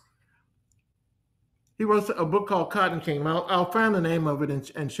 He wrote a book called Cotton King. I'll find the name of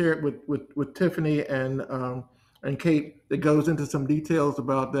it and share it with Tiffany and Kate that goes into some details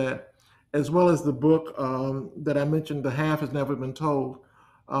about that, as well as the book that I mentioned, The Half Has Never Been Told.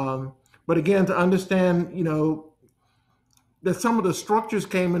 But again, to understand, that some of the structures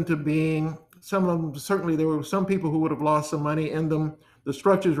came into being. Some of them, certainly there were some people who would have lost some money in them. The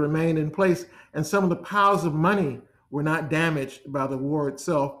structures remained in place, and some of the piles of money were not damaged by the war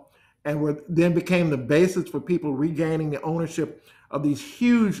itself, and then became the basis for people regaining the ownership of these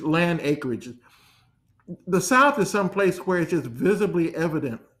huge land acreages. The South is someplace where it's just visibly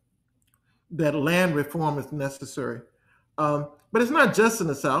evident that land reform is necessary. But it's not just in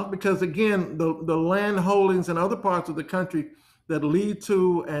the South, because again, the land holdings in other parts of the country that lead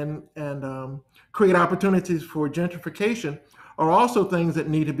to and create opportunities for gentrification are also things that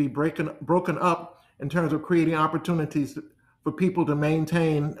need to be broken up in terms of creating opportunities for people to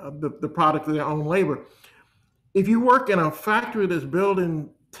maintain the product of their own labor. If you work in a factory that's building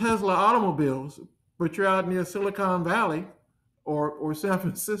Tesla automobiles, but you're out near Silicon Valley or San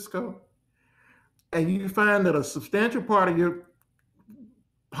Francisco, and you find that a substantial part of your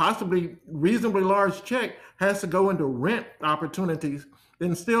possibly reasonably large check has to go into rent opportunities,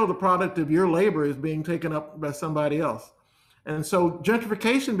 then still the product of your labor is being taken up by somebody else. And so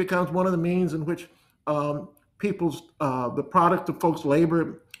gentrification becomes one of the means in which the product of folks'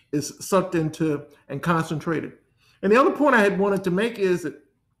 labor is sucked into and concentrated. And the other point I had wanted to make is that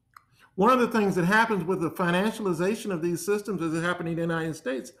one of the things that happens with the financialization of these systems, as it happened in the United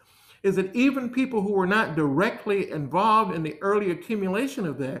States, is that even people who were not directly involved in the early accumulation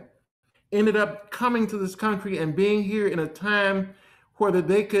of that ended up coming to this country and being here in a time where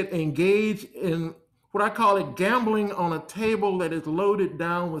they could engage in what I call it gambling on a table that is loaded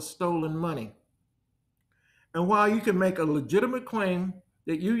down with stolen money. And while you can make a legitimate claim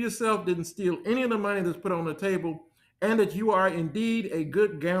that you yourself didn't steal any of the money that's put on the table, and that you are indeed a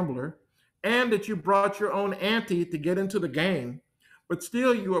good gambler, and that you brought your own ante to get into the game, but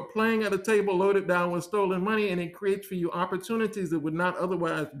still you are playing at a table loaded down with stolen money, and it creates for you opportunities that would not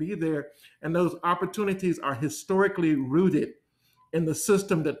otherwise be there. And those opportunities are historically rooted in the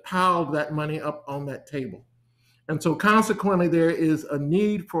system that piled that money up on that table. And so consequently, there is a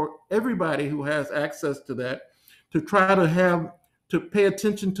need for everybody who has access to that to try to pay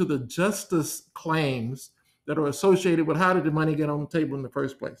attention to the justice claims that are associated with how did the money get on the table in the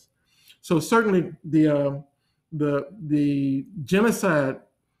first place. So certainly the genocide,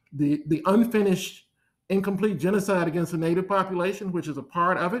 the unfinished, incomplete genocide against the Native population, which is a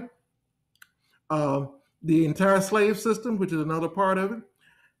part of it, the entire slave system, which is another part of it,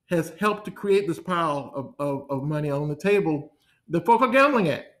 has helped to create this pile of money on the table that folk are gambling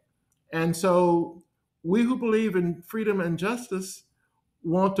at. And so we who believe in freedom and justice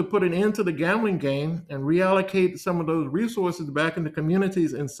want to put an end to the gambling game and reallocate some of those resources back into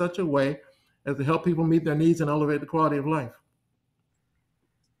communities in such a way as to help people meet their needs and elevate the quality of life.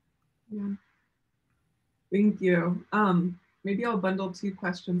 Yeah. Thank you. Maybe I'll bundle two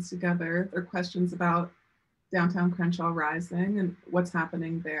questions together. They're questions about downtown Crenshaw Rising and what's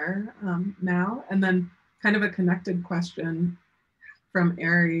happening there now. And then kind of a connected question from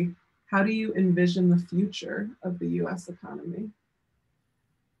Ari. How do you envision the future of the US economy?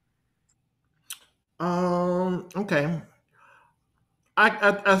 Okay.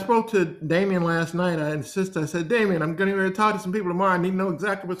 I spoke to Damien last night. I said, Damien, I'm going to talk to some people tomorrow. I need to know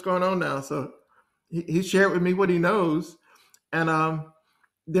exactly what's going on now. So he shared with me what he knows. And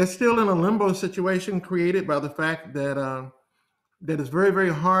they're still in a limbo situation created by the fact that that it's very, very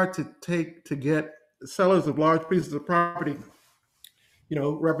hard to get sellers of large pieces of property,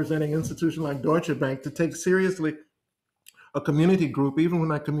 representing institutions like Deutsche Bank, to take seriously a community group, even when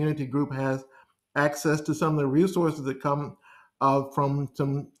that community group has access to some of the resources that come from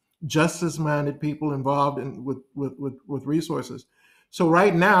some justice-minded people involved with resources. So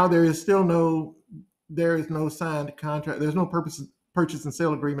right now there is no signed contract. There's no purchase and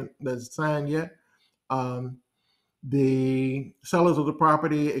sale agreement that's signed yet. The sellers of the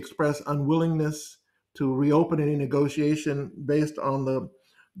property express unwillingness to reopen any negotiation based on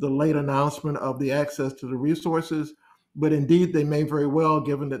the late announcement of the access to the resources. But indeed, they may very well,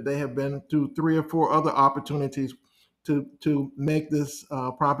 given that they have been through 3 or 4 other opportunities to make this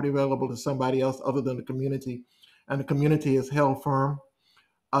property available to somebody else other than the community, and the community is held firm.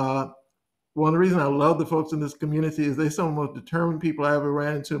 One of the reasons I love the folks in this community is they're some of the most determined people I ever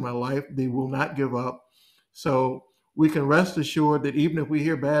ran into in my life. They will not give up. So we can rest assured that even if we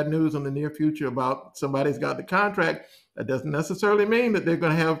hear bad news in the near future about somebody's got the contract, that doesn't necessarily mean that they're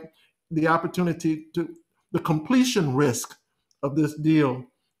going to have the opportunity to. The completion risk of this deal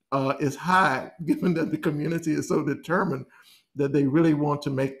is high, given that the community is so determined that they really want to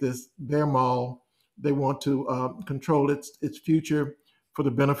make this their mall. They want to control its future for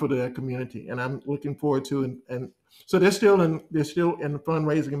the benefit of that community, and I'm looking forward to. And so they're still in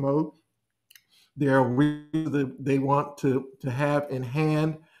fundraising mode. There are reasons that they want to have in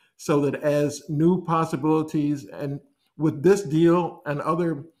hand, so that as new possibilities and with this deal and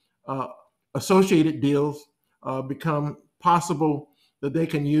other associated deals become possible, that they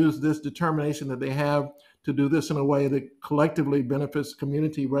can use this determination that they have to do this in a way that collectively benefits the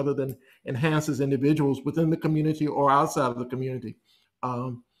community rather than enhances individuals within the community or outside of the community,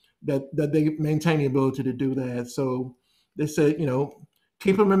 that they maintain the ability to do that. So they say,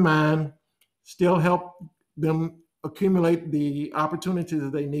 keep them in mind, still help them accumulate the opportunities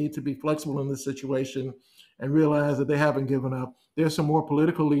that they need to be flexible in this situation, and realize that they haven't given up. There's some more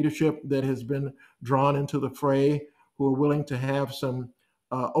political leadership that has been drawn into the fray, who are willing to have some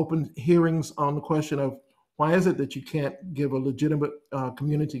open hearings on the question of why is it that you can't give a legitimate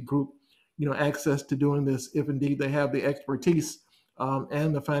community group, access to doing this if indeed they have the expertise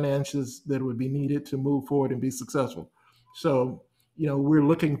and the finances that would be needed to move forward and be successful. So, we're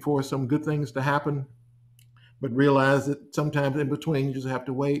looking for some good things to happen, but realize that sometimes in between you just have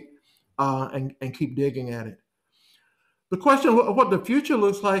to wait and keep digging at it. The question of what the future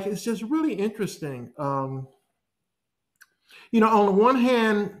looks like is just really interesting. On the one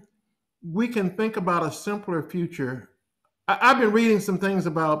hand, we can think about a simpler future. I've been reading some things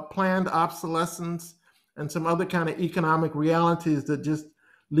about planned obsolescence and some other kind of economic realities that just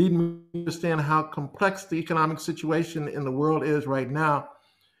lead me to understand how complex the economic situation in the world is right now.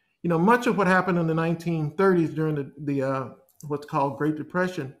 Much of what happened in the 1930s during the what's called Great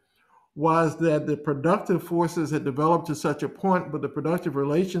Depression was that the productive forces had developed to such a point, but the productive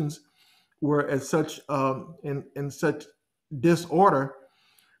relations were as such in such disorder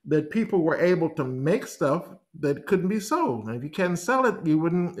that people were able to make stuff that couldn't be sold. And if you can't sell it, you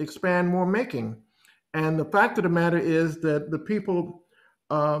wouldn't expand more making. And the fact of the matter is that the people,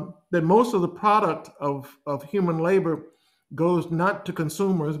 that most of the product of human labor goes not to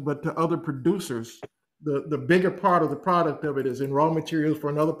consumers, but to other producers. The bigger part of the product of it is in raw materials for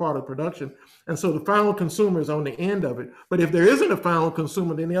another part of production. And so the final consumer is on the end of it. But if there isn't a final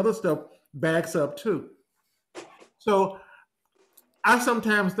consumer, then the other stuff backs up too. So I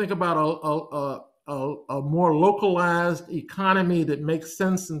sometimes think about a more localized economy that makes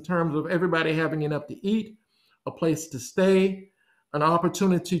sense in terms of everybody having enough to eat, a place to stay, an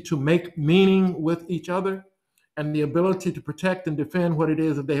opportunity to make meaning with each other, and the ability to protect and defend what it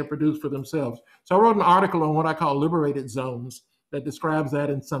is that they have produced for themselves. So I wrote an article on what I call liberated zones that describes that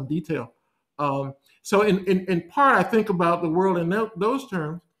in some detail. So in part, I think about the world in those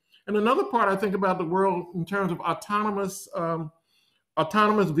terms. And another part, I think about the world in terms of autonomous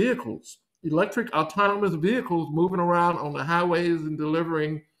vehicles, electric autonomous vehicles moving around on the highways and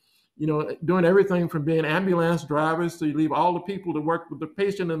delivering, doing everything from being ambulance drivers. So you leave all the people to work with the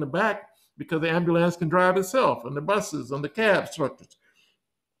patient in the back because the ambulance can drive itself, and the buses and the cab structures.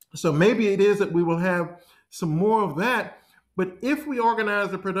 So maybe it is that we will have some more of that. But if we organize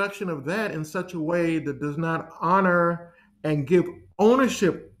the production of that in such a way that does not honor and give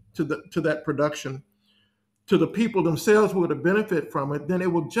ownership to that production, to the people themselves who would benefit from it, then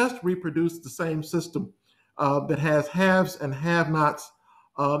it will just reproduce the same system that has haves and have-nots,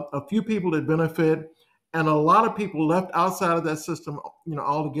 a few people that benefit, and a lot of people left outside of that system,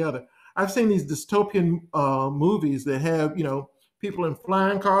 altogether. I've seen these dystopian movies that have, people in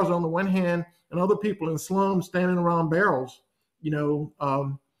flying cars on the one hand, and other people in slums standing around barrels,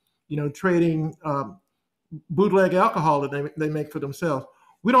 trading bootleg alcohol that they make for themselves.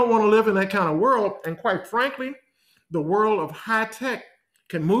 We don't want to live in that kind of world. And quite frankly, the world of high tech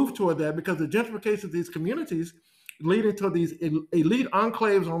can move toward that, because the gentrification of these communities leading to these elite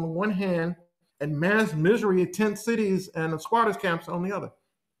enclaves on the one hand and mass misery in tent cities and squatters camps on the other.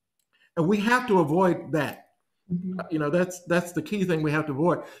 And we have to avoid that. That's the key thing we have to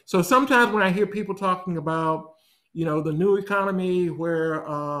avoid. So sometimes when I hear people talking about, the new economy where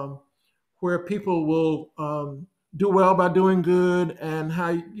people will do well by doing good, and how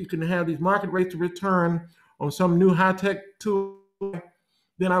you can have these market rates of return on some new high-tech tool,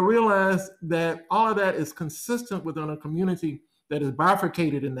 then I realize that all of that is consistent within a community that is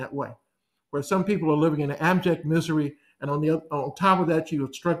bifurcated in that way, where some people are living in abject misery, and on top of that, you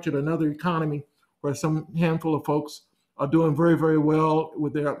have structured another economy where some handful of folks are doing very, very well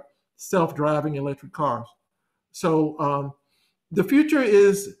with their self-driving electric cars. So the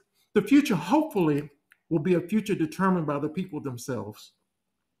future hopefully will be a future determined by the people themselves,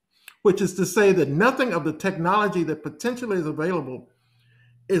 which is to say that nothing of the technology that potentially is available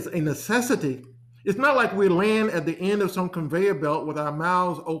is a necessity. It's not like we land at the end of some conveyor belt with our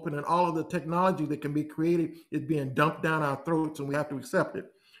mouths open and all of the technology that can be created is being dumped down our throats and we have to accept it.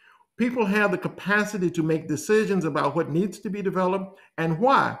 People have the capacity to make decisions about what needs to be developed and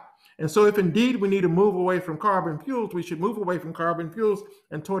why. And so if indeed we need to move away from carbon fuels, we should move away from carbon fuels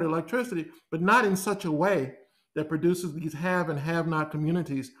and toward electricity, but not in such a way that produces these have and have not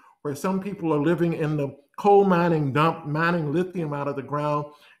communities where some people are living in the coal mining dump, mining lithium out of the ground,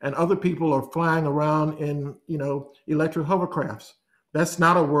 and other people are flying around in, electric hovercrafts. That's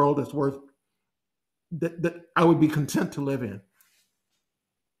not a world that's worth, that I would be content to live in.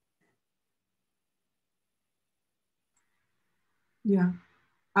 Yeah,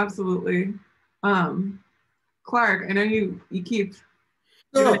 absolutely. Clark, I know you keep.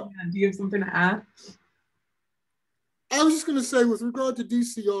 Do you have something to add? I was just going to say, with regard to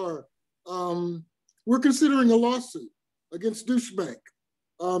DCR, we're considering a lawsuit against Deutsche Bank.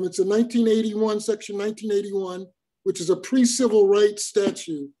 It's a 1981, Section 1981, which is a pre-civil rights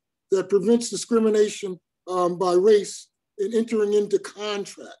statute that prevents discrimination by race in entering into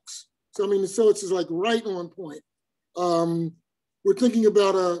contracts. So it's like right on point. We're thinking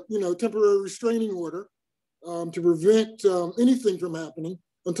about a temporary restraining order to prevent anything from happening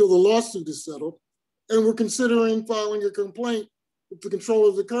until the lawsuit is settled. And we're considering filing a complaint with the control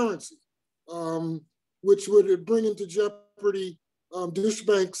of the currency, which would bring into jeopardy Deutsche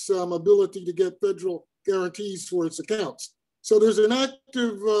Bank's ability to get federal guarantees for its accounts. So there's an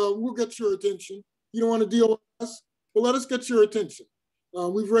active, we'll get your attention. You don't want to deal with us, but let us get your attention.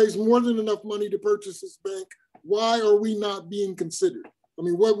 We've raised more than enough money to purchase this bank. Why are we not being considered?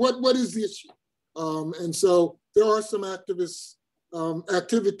 What is the issue? And so there are some activists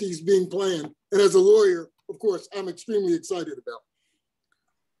activities being planned. And as a lawyer, of course, I'm extremely excited about.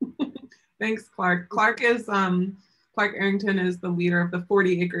 Thanks, Clark. Clark Arrington is the leader of the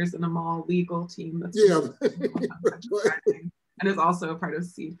 40 Acres in a Mall legal team. That's and is also a part of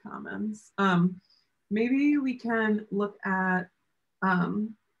Seed Commons. Maybe we can look at,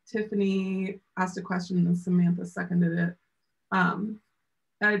 Tiffany asked a question and Samantha seconded it.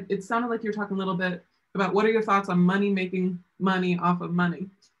 It sounded like you were talking a little bit about what are your thoughts on making money off of money?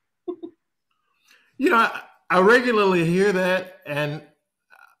 I regularly hear that, and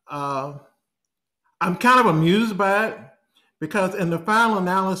I'm kind of amused by it, because in the final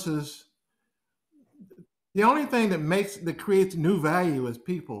analysis, The only thing that creates new value is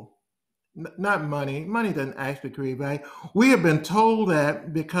people, not money. Money doesn't actually create value. We have been told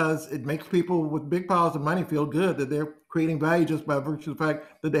that because it makes people with big piles of money feel good that they're creating value just by virtue of the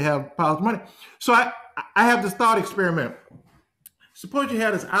fact that they have piles of money. So I have this thought experiment. Suppose you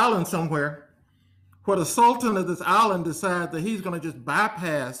had this island somewhere where the sultan of this island decides that he's going to just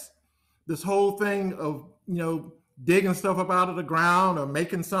bypass this whole thing of, digging stuff up out of the ground or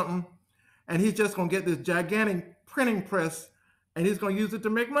making something, and he's just going to get this gigantic printing press and he's going to use it to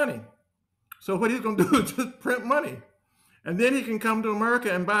make money. So what he's going to do is just print money, and then he can come to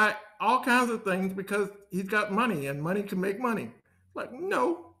America and buy all kinds of things because he's got money and money can make money. Like,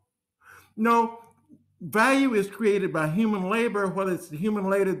 no. Value is created by human labor, whether it's the human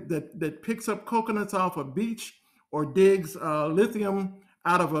labor that picks up coconuts off a beach or digs lithium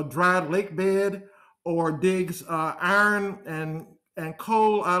out of a dried lake bed, or digs iron and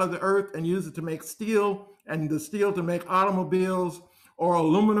coal out of the earth and uses it to make steel, and the steel to make automobiles, or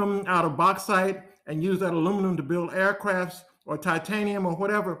aluminum out of bauxite and use that aluminum to build aircrafts, or titanium or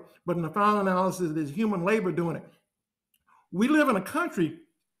whatever. But in the final analysis, it is human labor doing it. We live in a country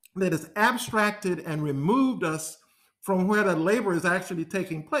that has abstracted and removed us from where that labor is actually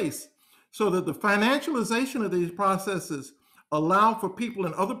taking place, so that the financialization of these processes allow for people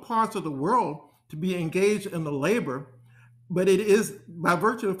in other parts of the world to be engaged in the labor, but it is by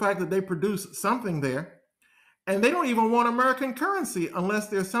virtue of the fact that they produce something there, and they don't even want American currency unless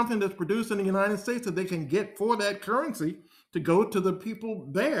there's something that's produced in the United States that they can get for that currency to go to the people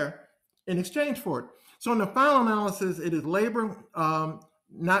there in exchange for it. So in the final analysis, it is labor,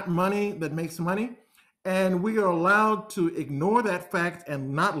 not money, that makes money. And we are allowed to ignore that fact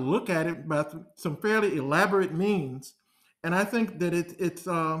and not look at it by some fairly elaborate means. And I think that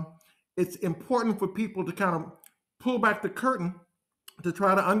it's important for people to kind of pull back the curtain to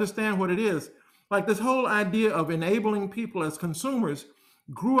try to understand what it is. Like this whole idea of enabling people as consumers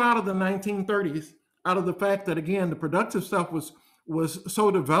grew out of the 1930s, out of the fact that, again, the productive stuff was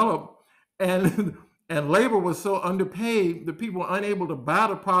so developed, and and labor was so underpaid that people were unable to buy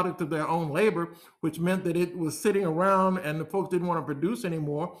the product of their own labor, which meant that it was sitting around and the folks didn't want to produce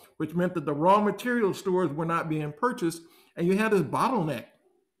anymore, which meant that the raw material stores were not being purchased, and you had this bottleneck.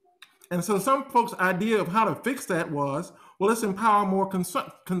 And so some folks' idea of how to fix that was, well, let's empower more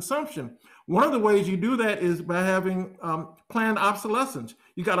consumption. One of the ways you do that is by having planned obsolescence.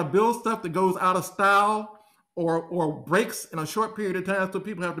 You got to build stuff that goes out of style or breaks in a short period of time, so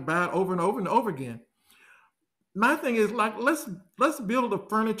people have to buy it over and over and over again. My thing is, like, let's build a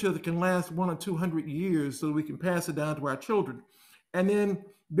furniture that can last 100 or 200 years so we can pass it down to our children. And then,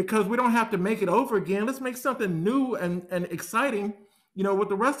 because we don't have to make it over again, let's make something new and exciting, with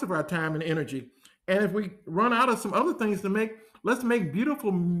the rest of our time and energy. And if we run out of some other things to make, let's make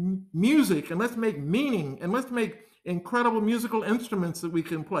beautiful music, and let's make meaning, and let's make incredible musical instruments that we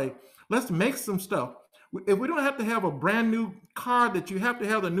can play. Let's make some stuff. If we don't have to have a brand new car that you have to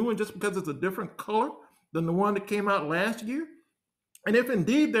have the new one just because it's a different color than the one that came out last year, and if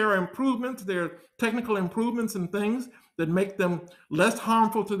indeed there are improvements, there are technical improvements and things that make them less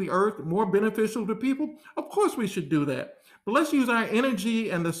harmful to the earth, more beneficial to people, of course we should do that. But let's use our energy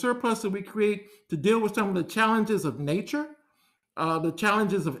and the surplus that we create to deal with some of the challenges of nature, the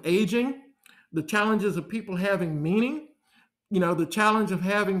challenges of aging, the challenges of people having meaning, the challenge of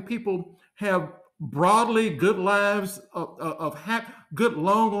having people have broadly good lives, good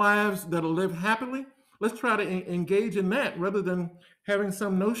long lives that'll live happily. Let's try to engage in that rather than having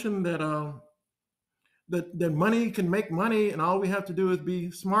some notion that that money can make money and all we have to do is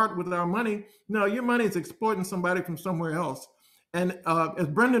be smart with our money. No, your money is exploiting somebody from somewhere else. And as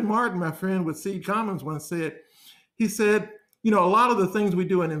Brendan Martin, my friend with Seed Commons, once said, he said, a lot of the things we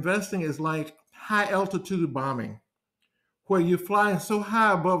do in investing is like high altitude bombing, where you're flying so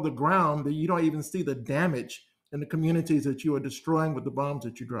high above the ground that you don't even see the damage in the communities that you are destroying with the bombs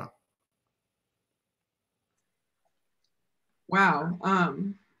that you drop. Wow,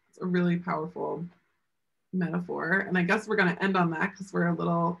 it's a really powerful metaphor. And I guess we're going to end on that because we're a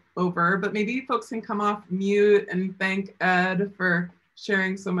little over, but maybe folks can come off mute and thank Ed for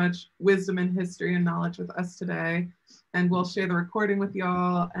sharing so much wisdom and history and knowledge with us today. And we'll share the recording with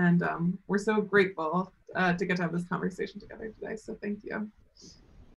y'all. And we're so grateful to get to have this conversation together today. So thank you.